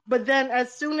Japan. But then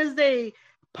as soon as they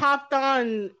popped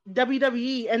on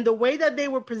WWE and the way that they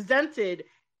were presented,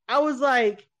 I was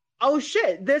like, oh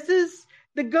shit, this is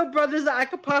the Good Brothers that I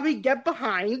could probably get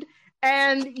behind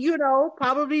and,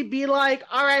 probably be like,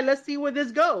 all right, let's see where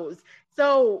this goes.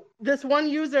 So this one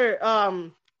user,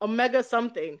 Omega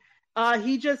something,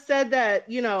 he just said that,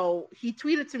 he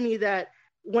tweeted to me that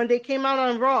when they came out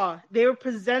on Raw, they were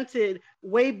presented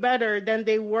way better than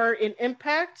they were in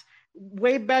Impact,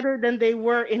 way better than they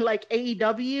were in like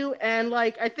AEW. And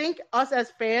like, I think us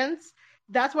as fans,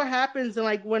 that's what happens. And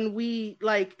like, when we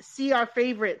like see our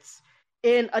favorites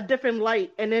in a different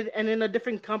light and in a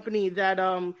different company,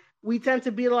 that we tend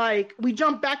to be like, we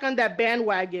jump back on that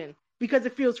bandwagon because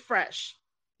it feels fresh,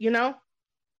 Yeah,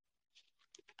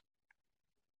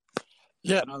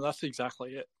 no, that's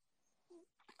exactly it.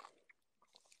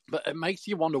 But it makes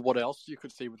you wonder what else you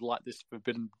could see with like this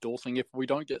Forbidden Door thing. If we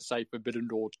don't get, say, Forbidden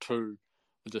Door 2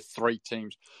 with the 3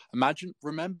 teams,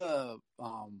 remember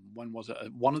when was it?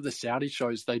 One of the Saudi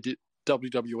shows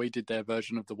WWE did their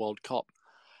version of the World Cup.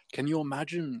 Can you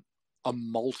imagine a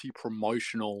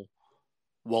multi-promotional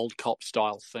World Cup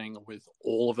style thing with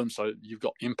all of them? So you've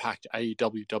got Impact,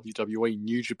 AEW, WWE,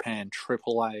 New Japan,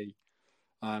 AAA,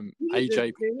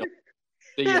 AJP,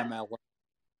 CMLL.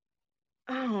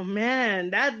 Oh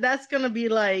man, that's gonna be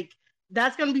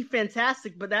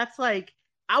fantastic. But that's like,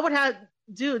 I would have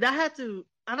dude, that had to,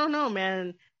 I don't know,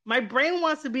 man. My brain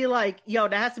wants to be like, yo,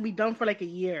 that has to be done for like a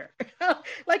year.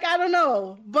 Like, I don't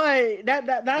know, but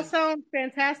that sounds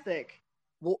fantastic.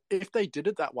 Well, if they did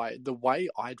it that way, the way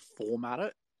I'd format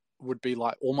it would be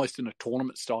like almost in a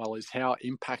tournament style, is how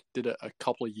Impact did it a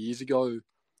couple of years ago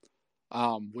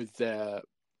with their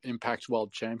Impact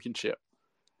World Championship.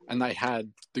 And they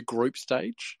had the group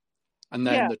stage, and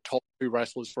then the top 2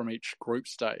 wrestlers from each group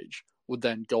stage would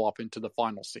then go up into the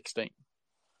final 16.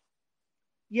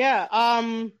 Yeah,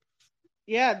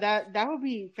 yeah, that would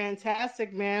be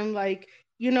fantastic, man. Like,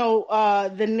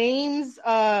 the names,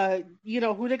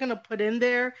 who they're gonna put in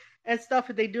there and stuff.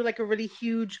 If they do like a really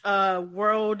huge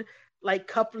world like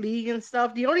cup league and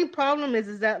stuff. The only problem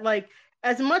is that, like,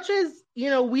 as much as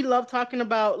we love talking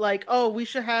about like, oh, we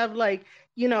should have like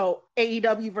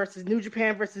AEW versus New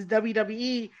Japan versus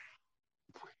WWE.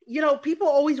 People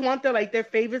always want their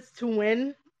favorites to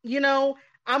win.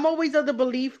 I'm always of the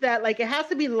belief that like it has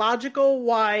to be logical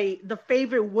why the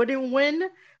favorite wouldn't win,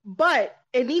 but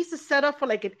it needs to set up for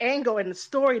like an angle and a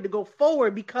story to go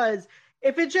forward, because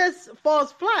if it just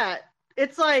falls flat,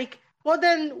 it's like, well,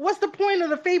 then what's the point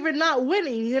of the favorite not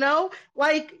winning,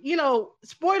 Like,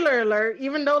 spoiler alert,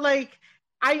 even though like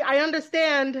I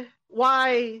understand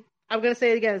why, I'm going to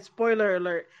say it again, spoiler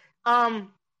alert. I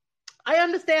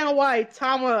understand why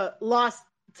Tama lost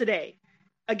today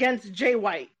against Jay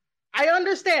White. I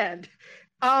understand.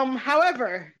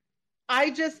 However, I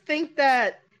just think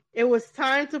that it was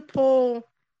time to pull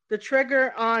the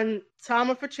trigger on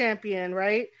Tama for champion,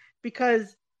 right?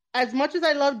 Because as much as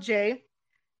I love Jay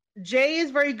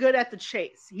is very good at the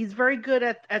chase. He's very good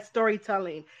at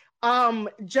storytelling.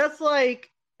 Just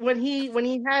like when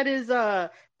he had his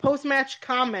post-match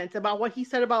comment about what he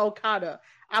said about Okada,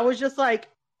 I was just like,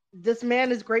 this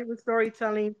man is great with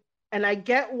storytelling. And I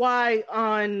get why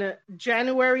on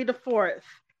January the 4th,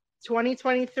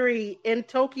 2023 in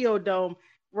Tokyo Dome,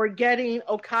 we're getting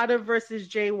Okada versus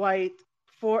Jay White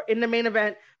in the main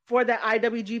event for the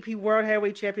IWGP World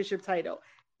Heavyweight Championship title.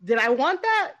 Did I want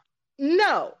that?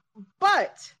 No.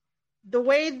 But the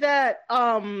way that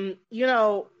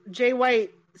Jay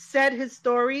White said his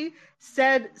story,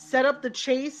 set up the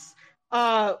chase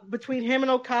between him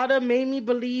and Okada, made me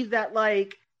believe that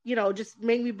just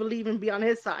made me believe and be on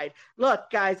his side. Look,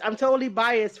 guys, I'm totally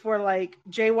biased for like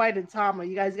Jay White and Tama.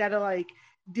 You guys got to like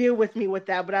deal with me with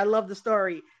that, but I love the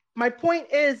story. My point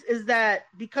is that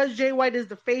because Jay White is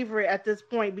the favorite at this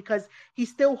point, because he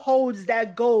still holds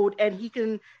that gold and he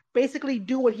can basically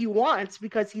do what he wants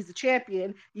because he's a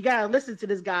champion. You got to listen to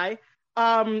this guy.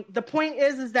 The point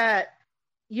is that,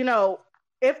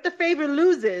 if the favorite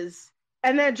loses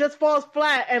and then just falls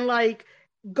flat and like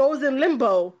goes in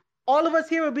limbo, all of us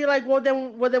here would be like, well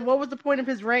then what was the point of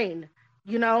his reign?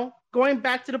 Going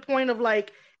back to the point of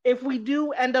like, if we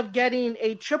do end up getting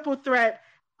a triple threat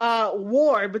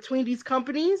war between these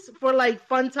companies for like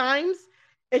fun times,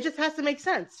 it just has to make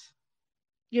sense.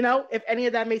 If any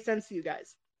of that makes sense to you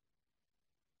guys.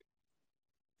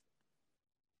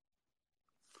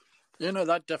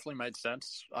 That definitely made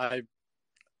sense. I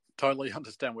totally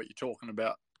understand what you're talking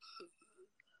about.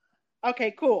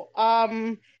 Okay, cool.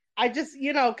 I just,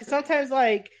 because sometimes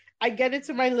like I get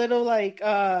into my little like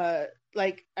I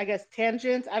guess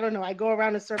tangents. I don't know. I go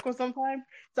around in circles sometimes.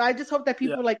 So I just hope that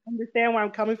people like understand where I'm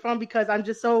coming from, because I'm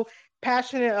just so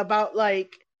passionate about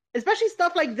like, especially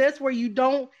stuff like this where you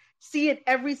don't see it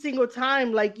every single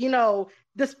time. Like,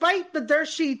 despite the dirt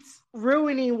sheets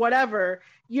ruining whatever,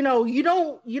 you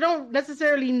don't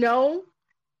necessarily know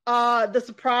the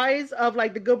surprise of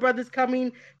like the Good Brothers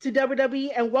coming to WWE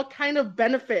and what kind of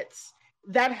benefits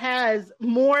that has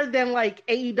more than like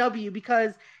AEW,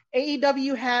 because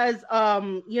AEW has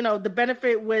the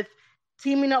benefit with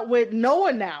teaming up with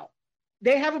Noah now.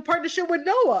 They have a partnership with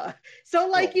Noah. So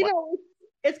like,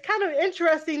 it's kind of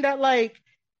interesting that like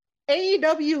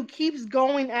AEW keeps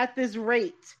going at this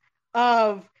rate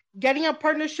of getting a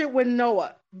partnership with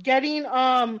Noah, getting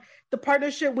the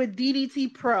partnership with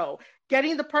DDT Pro,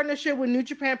 getting the partnership with New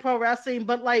Japan Pro Wrestling,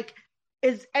 but like,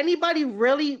 is anybody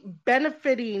really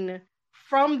benefiting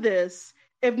from this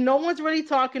if no one's really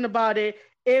talking about it?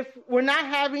 If we're not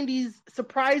having these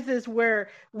surprises where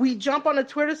we jump on a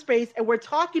Twitter space and we're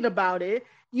talking about it,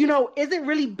 is it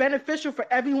really beneficial for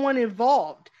everyone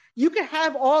involved? You can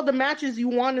have all the matches you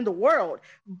want in the world,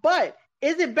 but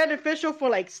is it beneficial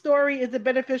for like story? Is it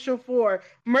beneficial for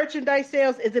merchandise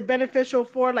sales? Is it beneficial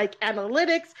for like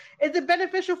analytics? Is it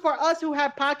beneficial for us who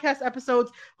have podcast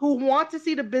episodes who want to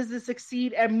see the business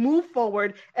succeed and move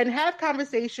forward and have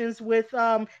conversations with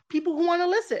people who want to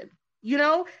listen? You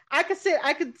know, I could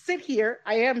sit here.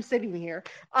 I am sitting here,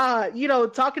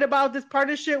 talking about this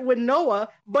partnership with Noah,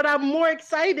 but I'm more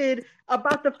excited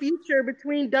about the future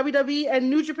between WWE and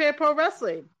New Japan Pro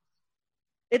Wrestling.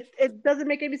 It doesn't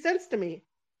make any sense to me.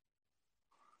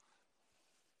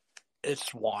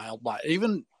 It's wild. Like,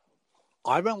 even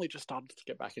I've only just started to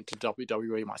get back into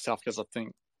WWE myself because I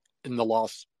think in the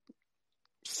last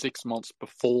 6 months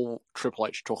before Triple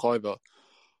H took over,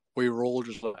 we were all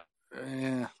just like,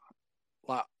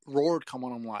 like Raw would come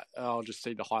on, I'm like, I'll just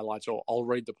see the highlights or I'll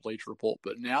read the Bleacher Report.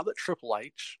 But now that Triple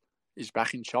H is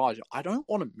back in charge, I don't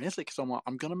want to miss it because I'm like,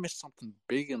 I'm going to miss something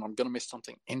big and I'm going to miss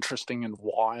something interesting and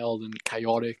wild and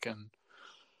chaotic. And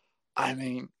I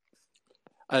mean,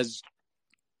 as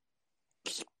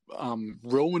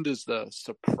ruined as the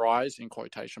surprise, in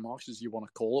quotation marks, as you want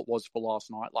to call it, was for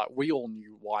last night, like, we all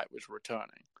knew Wyatt was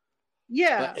returning.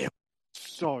 Yeah. But it was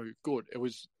so good. It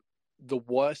was the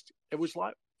worst. It was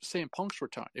like CM Punk's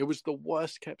return. It was the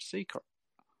worst kept secret.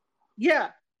 Yeah.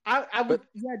 I would,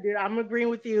 dude, I'm agreeing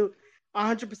with you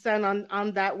 100%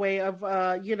 on that way of,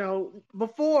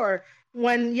 before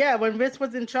when Vince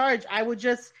was in charge, I would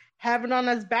just have it on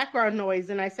as background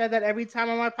noise. And I said that every time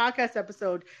on my podcast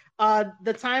episode.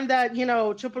 The time that,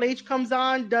 Triple H comes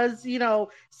on, does,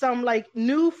 some like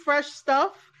new, fresh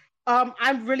stuff,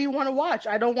 I really want to watch.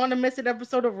 I don't want to miss an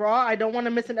episode of Raw. I don't want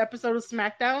to miss an episode of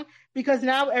SmackDown because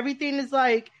now everything is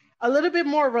like a little bit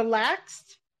more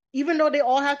relaxed. Even though they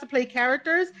all have to play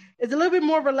characters, it's a little bit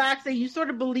more relaxed and you sort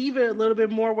of believe it a little bit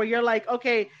more where you're like,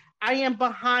 okay, I am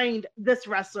behind this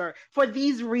wrestler for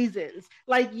these reasons.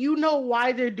 Like, you know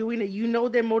why they're doing it. You know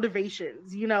their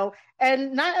motivations,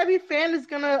 and not every fan is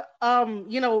going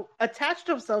to, attach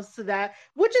themselves to that,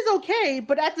 which is okay.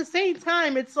 But at the same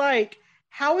time, it's like,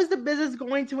 how is the business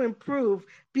going to improve?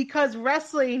 Because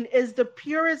wrestling is the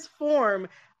purest form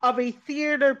of a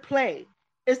theater play.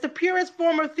 It's the purest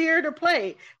form of theater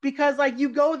play because, like, you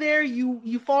go there,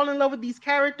 you fall in love with these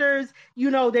characters.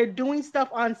 They're doing stuff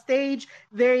on stage.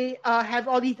 They have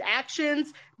all these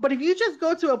actions. But if you just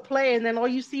go to a play and then all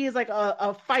you see is like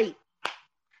a fight,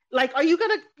 like, are you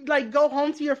gonna like go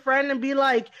home to your friend and be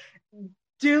like,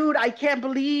 dude, I can't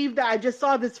believe that I just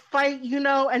saw this fight,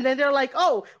 And then they're like,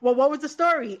 oh, well, what was the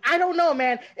story? I don't know,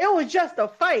 man. It was just a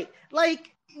fight.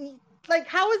 Like,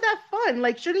 how is that fun?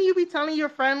 Like, shouldn't you be telling your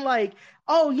friend, like,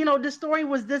 oh, the story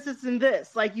was this, and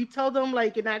this? Like, you tell them,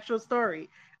 like, an actual story.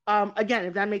 Again,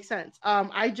 if that makes sense. I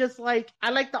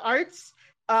like the arts.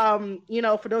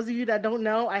 For those of you that don't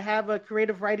know, I have a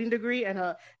creative writing degree and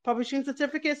a publishing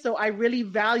certificate. So I really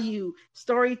value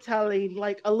storytelling,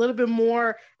 like, a little bit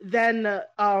more than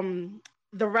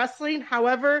the wrestling.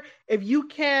 However, if you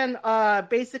can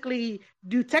basically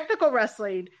do technical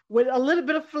wrestling with a little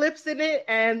bit of flips in it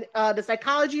and the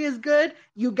psychology is good,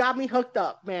 you got me hooked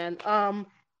up, man.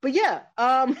 But yeah,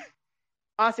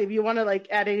 Aussie, if you want to like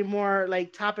add any more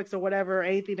like topics or whatever,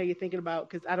 anything that you're thinking about,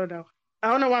 because I don't know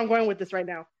where I'm going with this right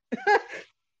now.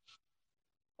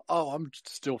 Oh, I'm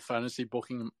still fantasy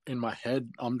booking in my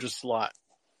head. I'm just like,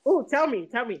 oh, tell me.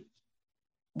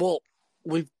 Well,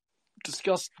 we've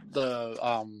discussed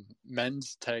the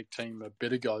men's tag team a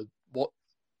bit ago. What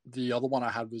the other one I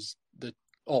had was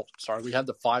we had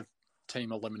the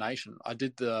 5-team elimination. I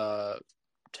did the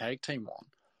tag team one,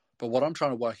 but what I'm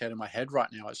trying to work out in my head right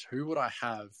now is who would I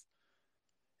have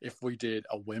if we did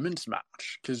a women's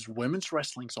match, because women's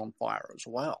wrestling's on fire as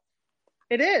well.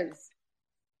 It is.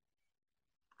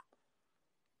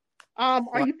 Are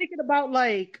you thinking about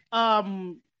like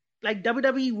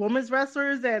WWE women's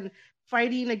wrestlers and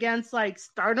fighting against like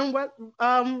Stardom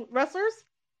wrestlers?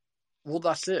 Well,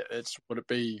 that's it. Would it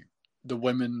be the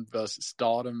women versus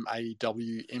Stardom,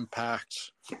 AEW,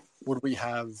 Impact? Would we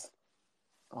have?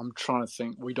 I'm trying to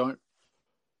think. We don't.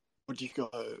 Would you go?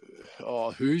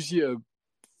 Oh, who's your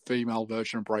female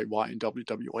version of Bray Wyatt in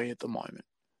WWE at the moment?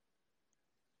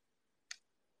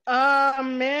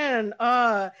 Man.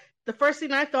 The first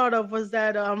thing I thought of was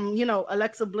that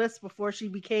Alexa Bliss before she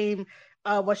became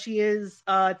what she is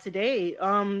today.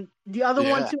 The other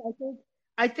one too,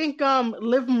 I think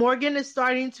Liv Morgan is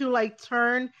starting to like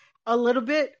turn a little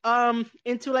bit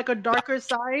into like a darker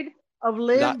side of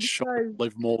Liv. That shot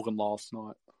Liv Morgan last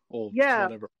night, or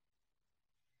whatever.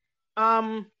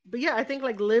 But yeah, I think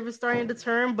like Liv is starting to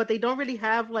turn, but they don't really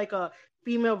have like a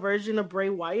female version of Bray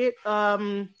Wyatt. I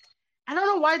don't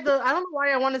know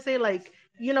why I want to say like,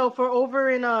 for over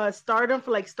in Stardom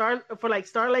for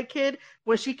Starlight Kid,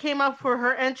 when she came out for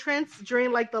her entrance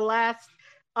during like the last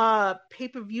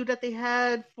pay-per-view that they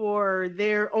had for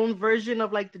their own version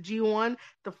of like the G1,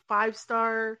 the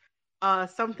 5-star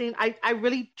something. I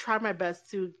really try my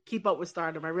best to keep up with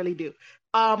Stardom. I really do.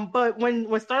 But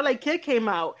when Starlight Kid came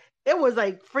out, it was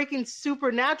like freaking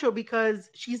supernatural because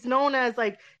she's known as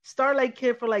like Starlight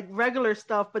Kid for like regular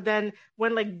stuff, but then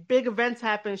when like big events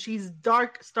happen, she's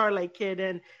Dark Starlight Kid,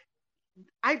 and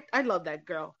I love that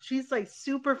girl. She's like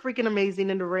super freaking amazing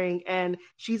in the ring, and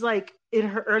she's like in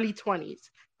her early 20s.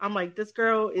 I'm like, this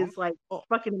girl is like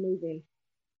fucking amazing.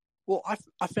 Well,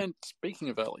 I found, speaking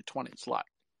of early 20s, like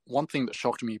one thing that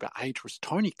shocked me about age was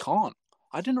Tony Khan.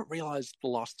 I didn't realize the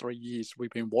last 3 years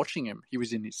we've been watching him, he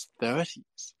was in his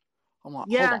 30s. I'm like,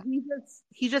 yeah, hold on.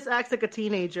 he just acts like a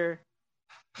teenager,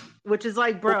 which is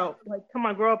like, bro, like, come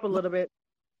on, grow up a little bit.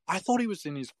 I thought he was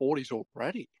in his 40s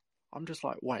already. I'm just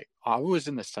like, wait, I was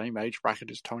in the same age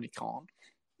bracket as Tony Khan.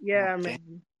 Yeah, like,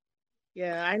 man.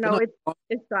 Yeah, I know.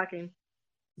 It's shocking.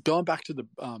 Going back to the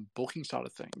booking side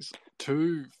of things,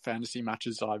 2 fantasy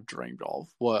matches I've dreamed of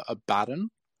were Abaddon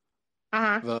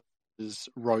versus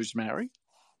Rosemary.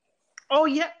 Oh,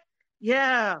 yeah.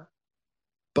 Yeah.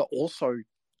 But also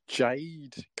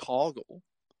Jade Cargill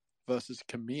versus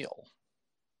Camille.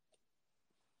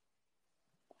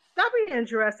 That'd be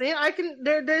interesting.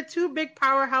 They're 2 big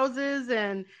powerhouses,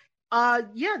 and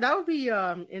yeah, that would be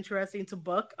interesting to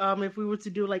book if we were to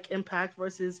do like Impact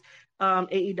versus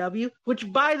AEW.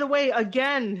 Which, by the way,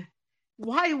 again,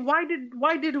 why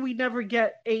did we never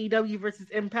get AEW versus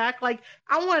Impact? Like,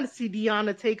 I want to see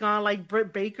Deonna take on like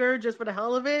Britt Baker just for the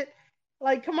hell of it.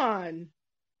 Like, come on.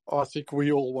 I think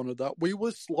we all wanted that. We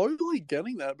were slowly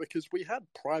getting that because we had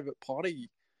Private Party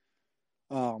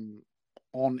on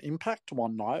Impact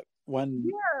one night when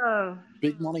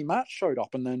Big Money Matt showed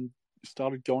up, and then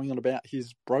started going on about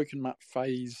his broken Matt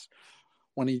phase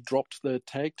when he dropped the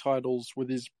tag titles with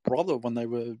his brother when they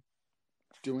were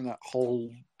doing that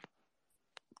whole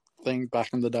thing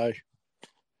back in the day.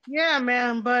 Yeah,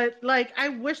 man, but like I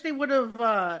wish they would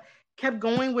have kept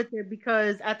going with it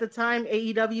because at the time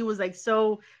AEW was like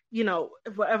so,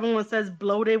 what everyone says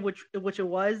bloated, which it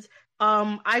was.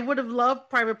 I would have loved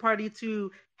Private Party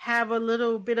to have a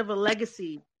little bit of a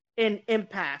legacy in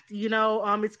Impact.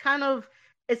 It's kind of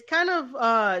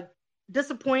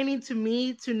disappointing to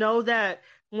me to know that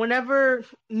whenever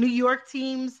New York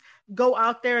teams go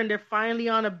out there and they're finally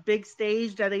on a big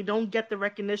stage, that they don't get the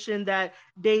recognition that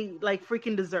they like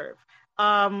freaking deserve.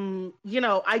 I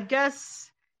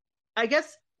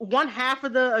guess one half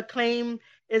of the acclaim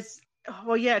is,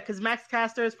 well, yeah, because Max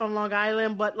Caster is from Long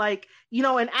Island, but like,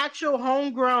 an actual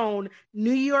homegrown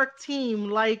New York team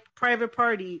like Private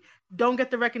Party don't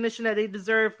get the recognition that they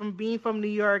deserve from being from New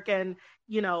York, and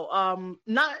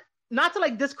not to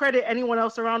like discredit anyone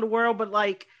else around the world, but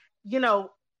like,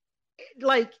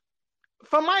 like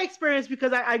from my experience,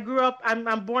 because I grew up,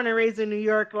 I'm born and raised in New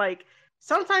York, like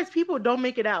sometimes people don't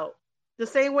make it out. The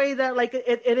same way that like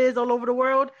it is all over the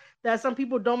world, that some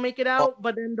people don't make it out,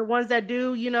 but then the ones that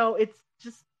do, it's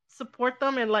just support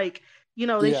them, and like,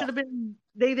 they should have been,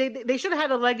 they should have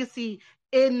had a legacy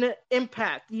in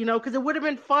Impact, because it would have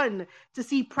been fun to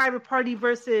see Private Party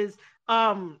versus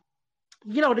the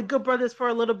Good Brothers for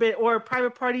a little bit, or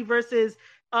Private Party versus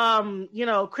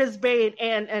Chris Bay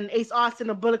and Ace Austin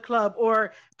of Bullet Club,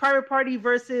 or Private Party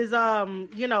versus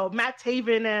Matt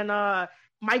Taven and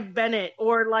Mike Bennett,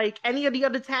 or like any of the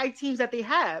other tag teams that they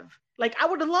have. Like, I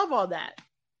would have loved all that.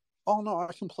 Oh no,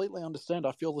 I completely understand.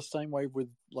 I feel the same way with,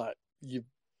 like, you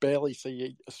barely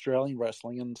see Australian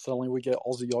wrestling, and suddenly we get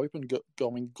Aussie Open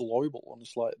going global, and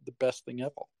it's like the best thing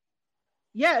ever.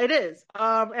 Yeah, it is.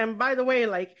 And by the way,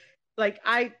 like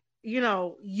I,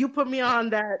 you put me on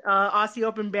that Aussie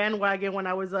Open bandwagon when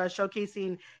I was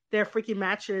showcasing their freaking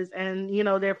matches, and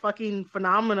they're fucking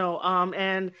phenomenal.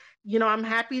 And I'm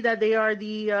happy that they are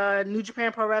the New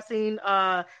Japan Pro Wrestling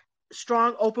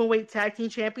strong openweight tag team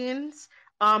champions.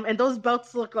 And those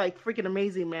belts look like freaking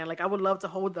amazing, man. Like, I would love to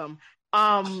hold them.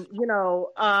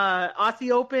 Aussie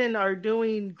Open are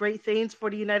doing great things for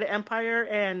the United Empire,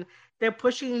 and they're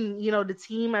pushing, the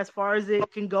team as far as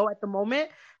it can go at the moment.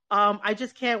 I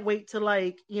just can't wait to,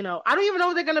 like, I don't even know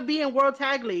if they're going to be in World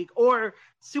Tag League or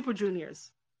Super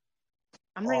Juniors.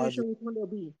 I'm not even sure which one they'll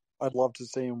be. I'd love to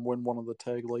see them win one of the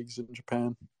tag leagues in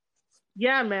Japan.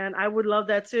 Yeah, man, I would love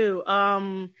that too.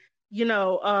 But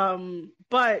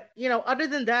other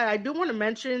than that, I do want to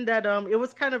mention that it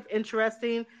was kind of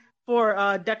interesting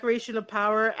for Declaration of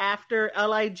Power after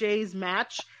LIJ's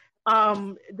match.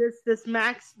 This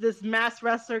mass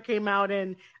wrestler came out,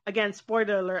 and again,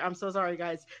 spoiler alert, I'm so sorry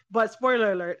guys, but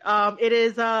spoiler alert,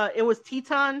 it was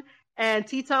Teton, and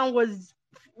Teton was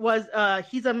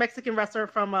he's a Mexican wrestler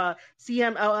from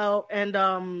CMLL, and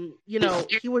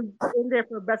he was in there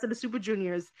for Best of the Super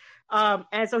Juniors,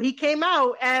 and so he came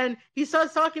out and he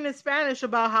starts talking in Spanish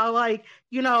about how, like,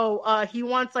 he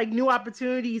wants like new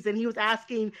opportunities, and he was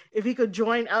asking if he could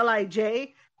join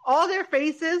LIJ. all their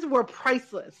faces were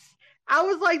priceless. I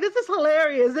was like, this is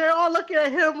hilarious. They're all looking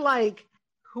at him like,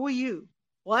 who are you?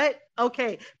 What?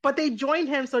 Okay. But they joined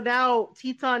him. So now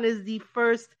Teton is the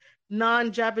first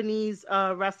non-Japanese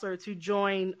wrestler to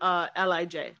join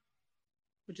LIJ,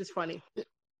 which is funny.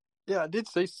 Yeah, I did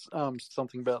see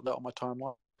something about that on my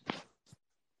timeline.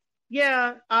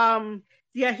 Yeah.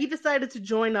 Yeah, he decided to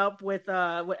join up with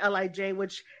LIJ,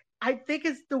 which I think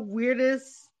is the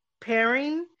weirdest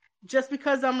pairing, just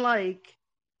because I'm like,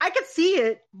 I could see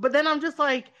it, but then I'm just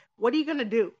like, what are you gonna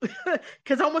do?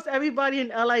 Because almost everybody in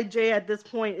LIJ at this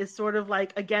point is sort of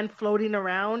like, again, floating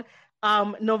around.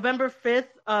 November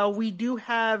 5th, we do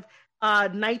have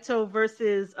Naito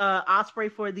versus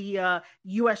Ospreay for the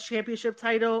U.S. Championship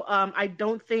title. I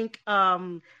don't think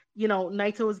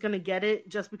Naito is gonna get it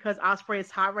just because Ospreay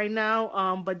is hot right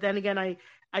now. But then again, I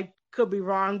could be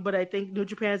wrong, but I think New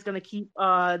Japan is gonna keep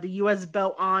the U.S.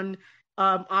 belt on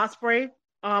Ospreay.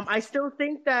 I still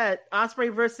think that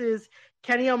Ospreay versus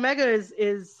Kenny Omega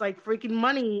is like freaking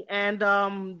money,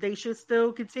 and they should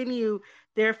still continue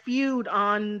their feud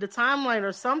on the timeline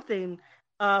or something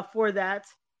for that.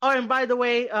 Oh, and by the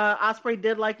way, Ospreay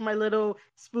did like my little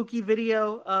spooky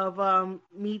video of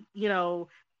me,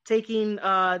 taking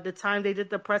the time they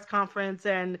did the press conference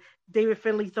and David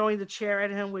Finlay throwing the chair at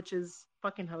him, which is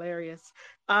fucking hilarious.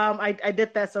 I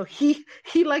did that, so he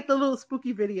liked the little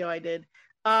spooky video I did.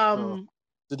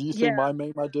 Did you see my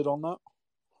meme I did on that?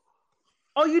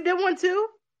 Oh, you did one too?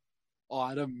 Oh,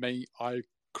 I don't mean I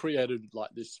created like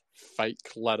this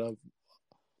fake letter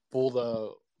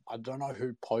for I don't know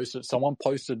who posted. Someone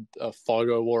posted a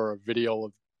photo or a video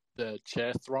of the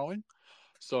chair throwing,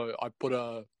 so I put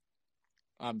a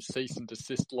cease and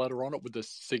desist letter on it with the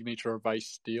signature of Ace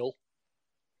Steel.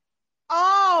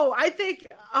 Oh, I think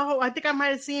I might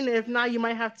have seen it. If not, you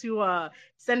might have to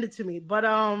send it to me. But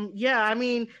yeah, I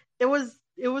mean, it was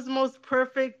the most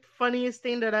perfect, funniest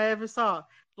thing that I ever saw.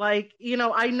 Like,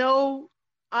 I know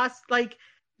us, like,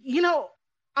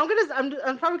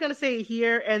 I'm probably gonna say it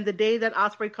here, and the day that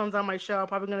Ospreay comes on my show, I'm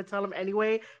probably gonna tell him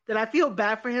anyway that I feel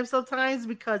bad for him sometimes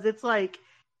because it's like,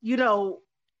 no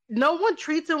one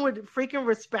treats him with freaking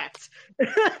respect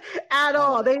at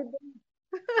all.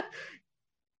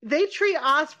 They treat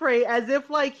Ospreay as if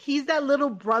like he's that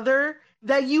little brother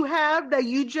that you have that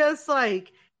you just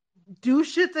like do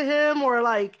shit to him or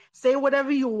like say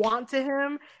whatever you want to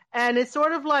him, and it's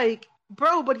sort of like,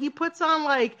 bro, but he puts on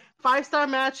like 5-star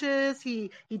matches,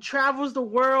 he travels the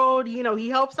world, he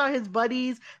helps out his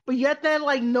buddies, but yet then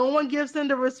like no one gives him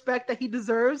the respect that he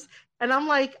deserves, and I'm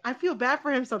like, I feel bad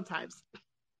for him sometimes.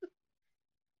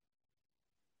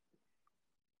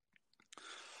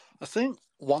 I think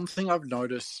one thing I've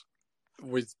noticed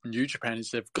with New Japan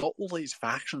is they've got all these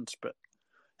factions, but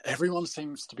everyone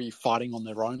seems to be fighting on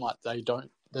their own. Like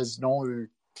there's no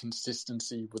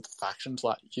consistency with factions.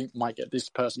 Like you might get this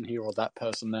person here or that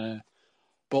person there,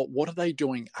 but what are they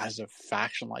doing as a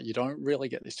faction? Like you don't really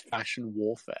get this faction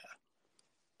warfare.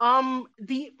 I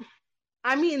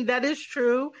mean, that is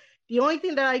true. The only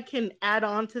thing that I can add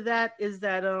on to that is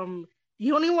that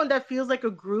the only one that feels like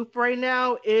a group right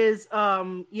now is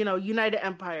United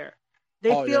Empire.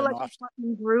 They feel like a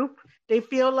fucking group. They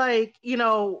feel like,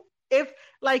 if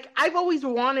like I've always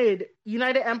wanted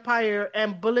United Empire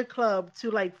and Bullet Club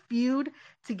to like feud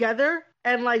together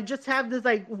and like just have this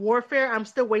like warfare. I'm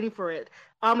still waiting for it.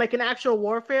 Like an actual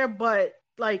warfare, but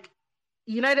like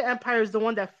United Empire is the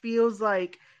one that feels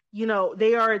like,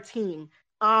 they are a team.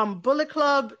 Bullet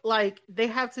Club, like they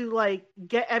have to like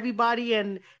get everybody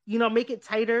and make it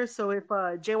tighter. So if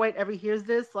Jay White ever hears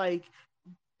this, like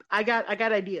I got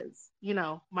ideas.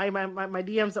 My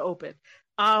DMs are open.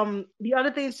 The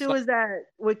other thing too is that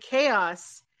with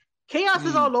Chaos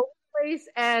is all over the place,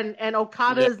 and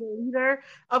Okada is the leader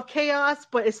of Chaos,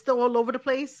 but it's still all over the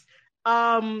place.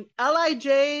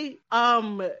 LIJ,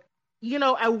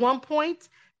 at one point,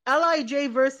 LIJ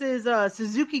versus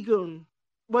Suzuki-gun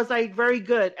was like very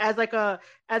good as like a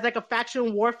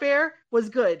faction warfare was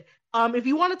good. If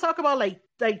you want to talk about like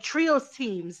trios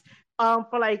teams,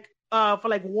 for like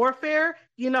warfare,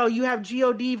 you have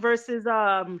God versus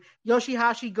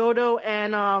Yoshihashi, Goto,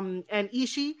 and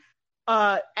Ishii.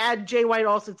 Add Jay White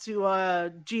also to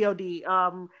God.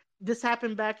 This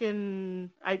happened back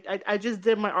in I just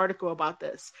did my article about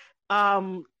this.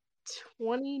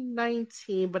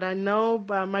 2019, but I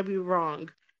might be wrong.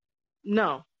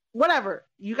 No, whatever.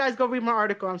 You guys go read my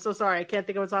article. I'm so sorry. I can't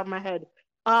think of it off the top of my head.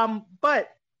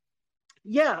 But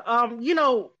yeah,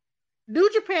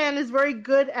 New Japan is very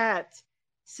good at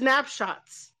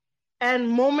snapshots and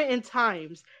moment in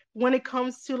times when it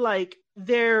comes to like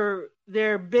their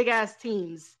big ass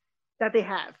teams that they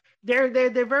have.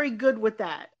 They're very good with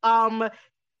that.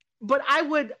 But I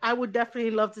would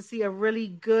definitely love to see a really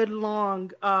good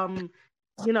long club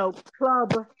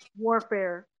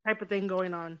warfare type of thing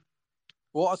going on.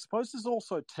 Well, I suppose there's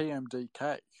also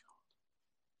TMDK.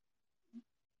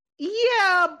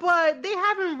 Yeah, but they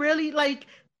haven't really like.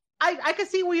 I can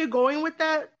see where you're going with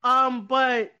that.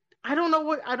 But I don't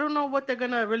know what they're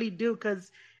gonna really do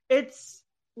because it's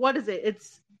what is it?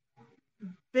 It's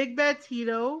Big Bad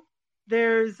Tito.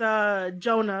 There's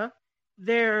Jonah.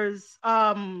 There's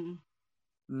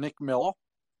Nick Miller.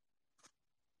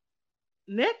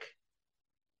 Nick.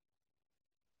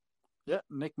 Yeah,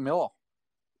 Nick Miller.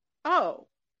 Oh,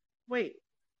 wait.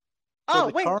 So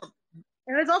wait. And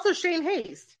there's also Shane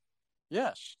Haste.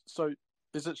 Yes. So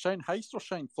is it Shane Haste or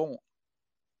Shane Thorne?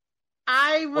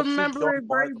 I remember it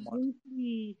very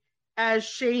briefly as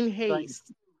Shane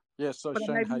Haste. Yeah, so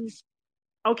Shane Haste.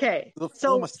 Okay. The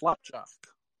former Slapjack.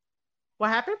 What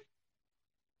happened?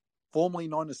 Formerly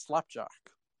known as Slapjack.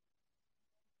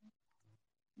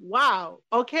 Wow.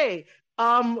 Okay.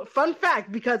 Fun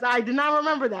fact, because I did not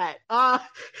remember that.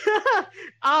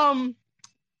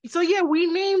 So yeah, we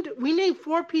named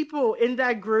 4 people in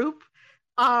that group.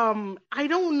 I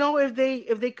don't know if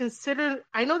they consider.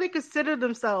 I know they consider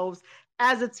themselves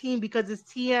as a team because it's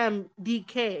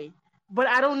TMDK, but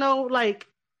I don't know. Like,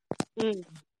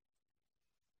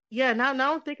 yeah.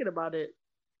 Now I'm thinking about it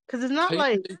because it's not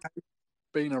like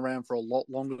been around for a lot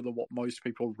longer than what most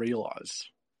people realize.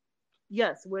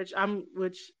 Yes, which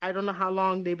I don't know how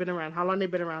long they've been around. How long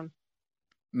they've been around?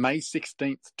 May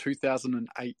 16th,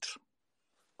 2008.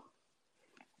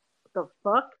 The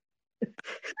fuck?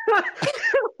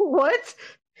 What?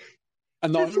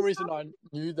 And the only reason I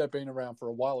knew they've been around for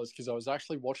a while is because I was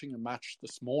actually watching a match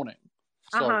this morning.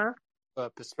 So, for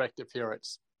perspective here,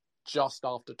 it's just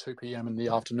after 2 p.m. in the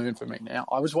afternoon for me now.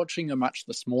 I was watching a match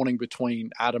this morning between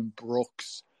Adam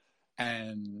Brooks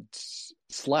and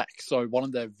Slack. So one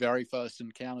of their very first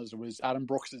encounters was Adam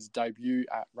Brooks' debut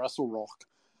at Wrestle Rock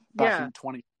back in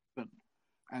 2011.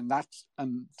 And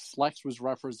Slacks was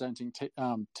representing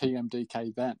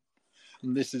TMDK then.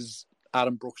 And this is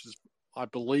Adam Brooks' I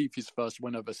believe his first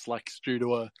win over Slacks due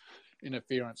to a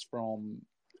interference from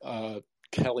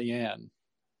Kellyanne.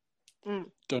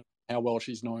 Don't know how well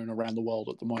she's known around the world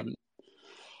at the moment.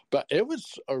 But it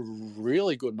was a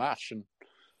really good match, and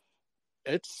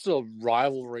it's a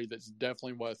rivalry that's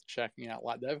definitely worth checking out.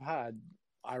 Like, they've had,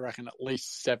 I reckon, at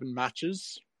least 7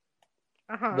 matches.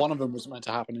 One of them was meant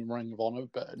to happen in Ring of Honor,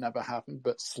 but it never happened.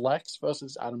 But Slacks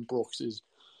versus Adam Brooks is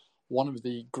one of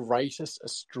the greatest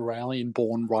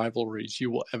Australian-born rivalries you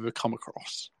will ever come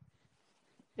across.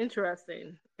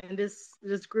 Interesting. And this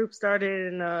group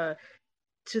started in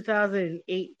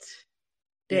 2008.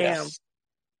 Damn. Yes.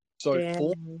 So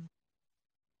 4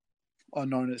 are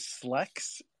known as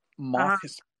Slacks,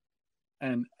 Marcus,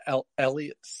 and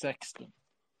Elliot Sexton.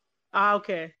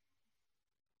 Okay.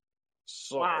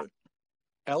 So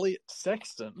Elliot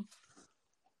Sexton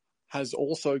has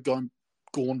also gone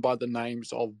by the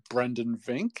names of Brendan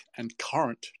Vink and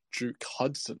current Duke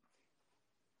Hudson.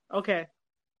 Okay.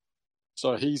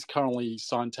 So he's currently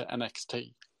signed to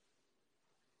NXT.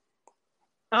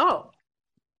 Oh.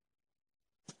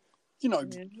 You know,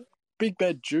 Big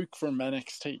Bad Duke from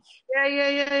NXT.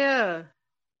 Yeah.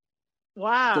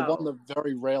 Wow. The one that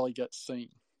very rarely gets seen.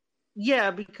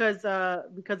 Yeah, because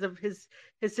of his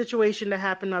situation that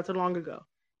happened not too long ago.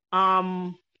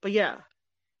 But yeah.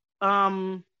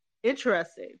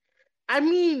 Interesting. I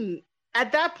mean,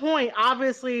 at that point,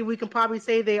 obviously we can probably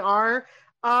say they are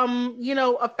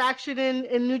a faction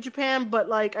in New Japan, but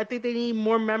like I think they need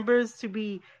more members to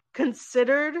be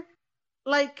considered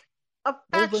like a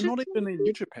faction. Well, they're not even in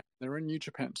New Japan. They're in New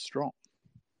Japan Strong.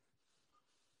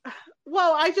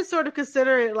 Well, I just sort of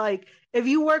consider it like if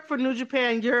you work for New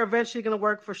Japan, you're eventually going to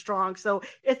work for Strong. So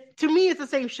to me, it's the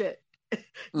same shit.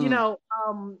 You know,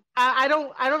 I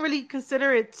don't really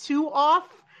consider it too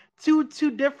off,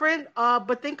 too different.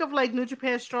 But think of like New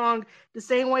Japan Strong the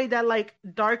same way that like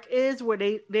Dark is, where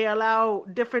they allow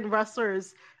different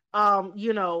wrestlers,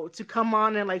 to come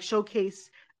on and like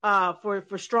showcase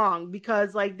for Strong,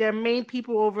 because like their main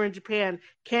people over in Japan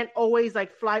can't always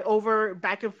like fly over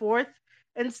back and forth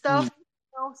and stuff.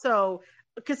 So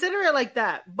consider it like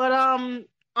that. But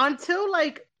until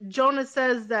like Jonah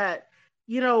says that,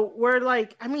 we're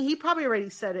like, I mean, he probably already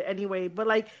said it anyway, but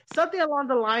like something along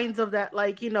the lines of that,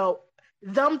 like,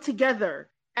 them together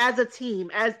as a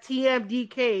team, as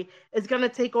TMDK is going to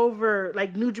take over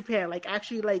like New Japan, like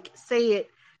actually like say it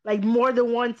like more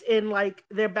than once in like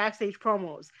their backstage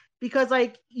promos, because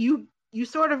like you you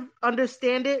sort of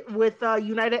understand it with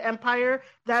United Empire.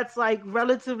 That's like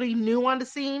relatively new on the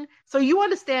scene, so you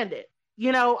understand it.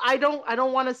 I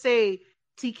don't want to say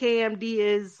TKMD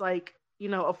is like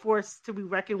a force to be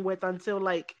reckoned with until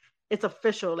like it's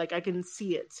official. Like I can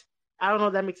see it. I don't know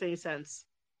if that makes any sense.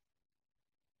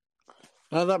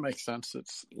 No, that makes sense.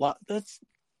 It's like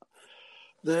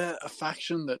they're a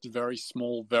faction that's very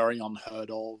small, very unheard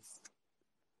of.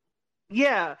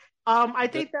 Yeah. I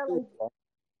think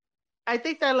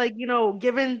that like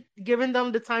giving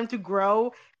them the time to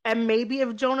grow, and maybe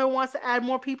if Jonah wants to add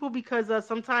more people, because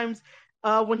sometimes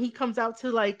when he comes out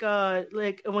to like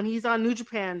when he's on New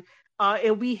Japan,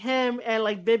 it'll be him and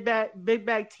like Big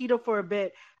Bag Tito for a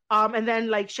bit, and then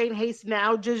like Shane Haste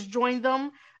now just joined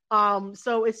them,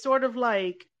 so it's sort of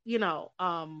like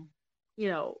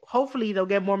hopefully they'll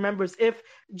get more members if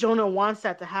Jonah wants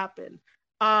that to happen.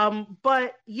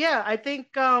 But yeah, I think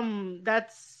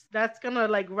that's gonna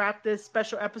like wrap this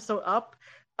special episode up.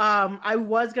 I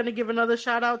was gonna give another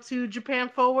shout out to Japan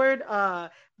Forward,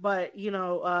 but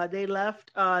they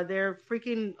left. They're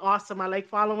freaking awesome. I like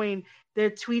following their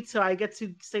tweets, so I get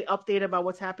to stay updated about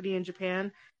what's happening in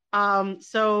Japan.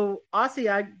 So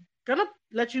Aussie, I'm gonna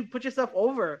let you put yourself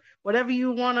over. Whatever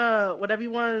you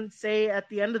wanna say at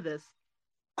the end of this.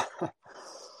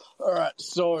 All right,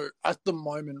 so at the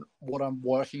moment, what I'm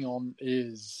working on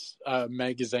is a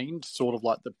magazine, sort of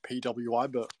like the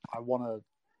PWI, but I want to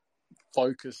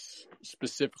focus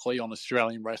specifically on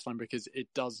Australian wrestling because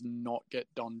it does not get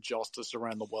done justice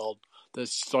around the world.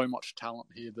 There's so much talent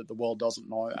here that the world doesn't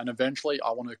know, and eventually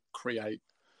I want to create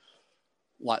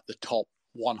like the top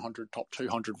 100, top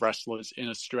 200 wrestlers in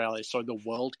Australia so the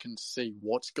world can see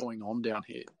what's going on down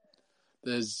here.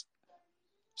 There's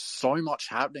so much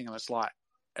happening, and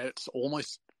it's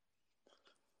almost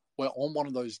we're on one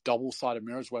of those double-sided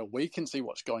mirrors where we can see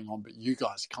what's going on, but you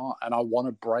guys can't. And I want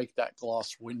to break that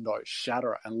glass window,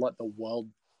 shatter it, and let the world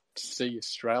see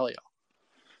Australia.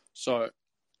 So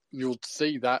you'll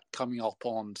see that coming up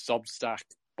on Substack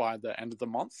by the end of the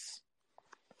month.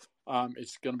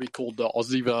 It's going to be called the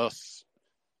Aussieverse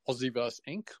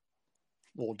Inc.,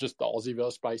 or just the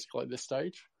Aussieverse basically at this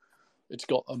stage. It's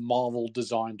got a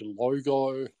Marvel-designed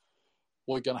logo.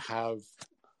 We're going to have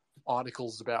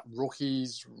articles about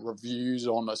rookies, reviews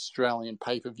on Australian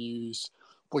pay-per-views.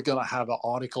 We're going to have an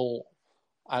article,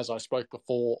 as I spoke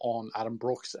before, on Adam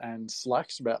Brooks and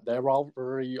Slacks about their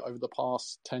rivalry over the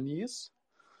past 10 years.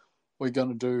 We're going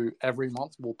to do every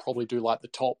month, we'll probably do like the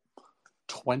top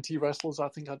 20 wrestlers I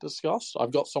think I discussed.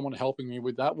 I've got someone helping me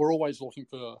with that. We're always looking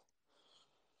for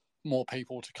more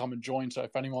people to come and join. So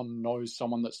if anyone knows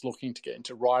someone that's looking to get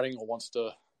into writing or wants to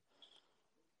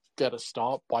get a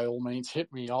start, by all means,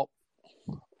 hit me up.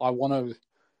 I want to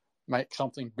make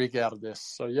something big out of this.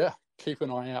 So yeah, keep an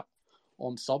eye out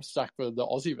on Substack for the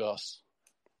Aussieverse.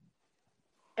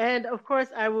 And of course,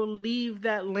 I will leave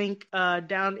that link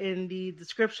down in the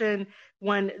description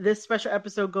when this special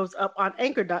episode goes up on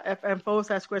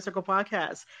anchor.fm/Square Circle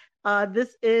Podcast.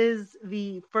 This is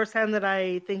the first time that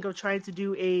I think of trying to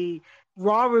do a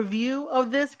raw review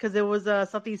of this because it was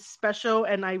something special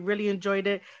and I really enjoyed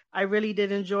it. I really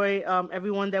did enjoy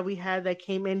everyone that we had that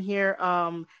came in here.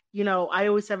 I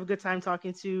always have a good time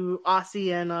talking to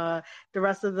Aussie and the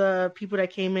rest of the people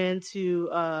that came in to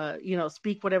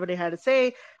speak whatever they had to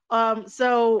say.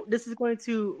 So this is going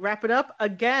to wrap it up.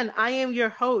 Again, I am your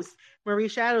host, Marie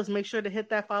Shadows. Make sure to hit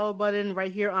that follow button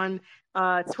right here on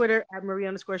Twitter at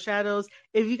Marie_Shadows.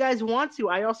 If you guys want to,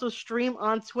 I also stream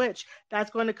on Twitch.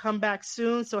 That's going to come back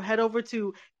soon. So head over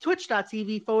to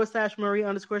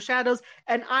twitch.tv/Marie_Shadows.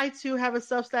 And I too have a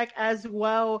Substack as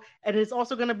well. And it's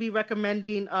also going to be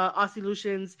recommending Aussie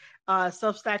Lucian's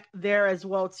Substack there as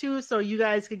well too. So you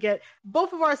guys could get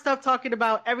both of our stuff talking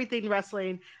about everything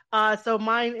wrestling. So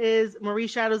mine is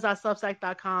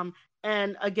marieshadows.substack.com.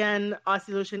 And again,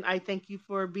 Aussie Lucian, I thank you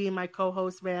for being my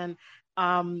co-host, man.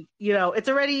 It's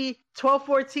already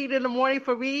 12:14 in the morning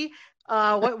for me.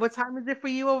 What time is it for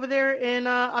you over there in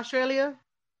Australia?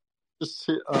 Just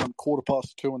hit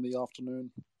 2:15 in the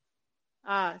afternoon.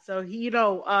 So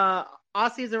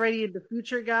Aussie's already in the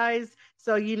future, guys.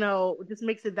 So it just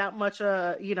makes it that much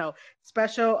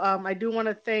special. I do want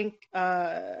to thank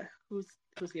who's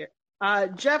here.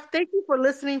 Jeff, thank you for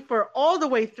listening for all the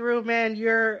way through, man.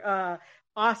 You're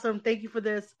awesome. Thank you for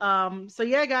this. So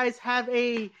yeah, guys, have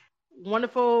a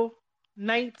wonderful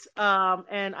night.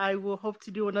 And I will hope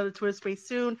to do another Twitter space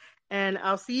soon. And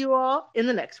I'll see you all in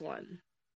the next one.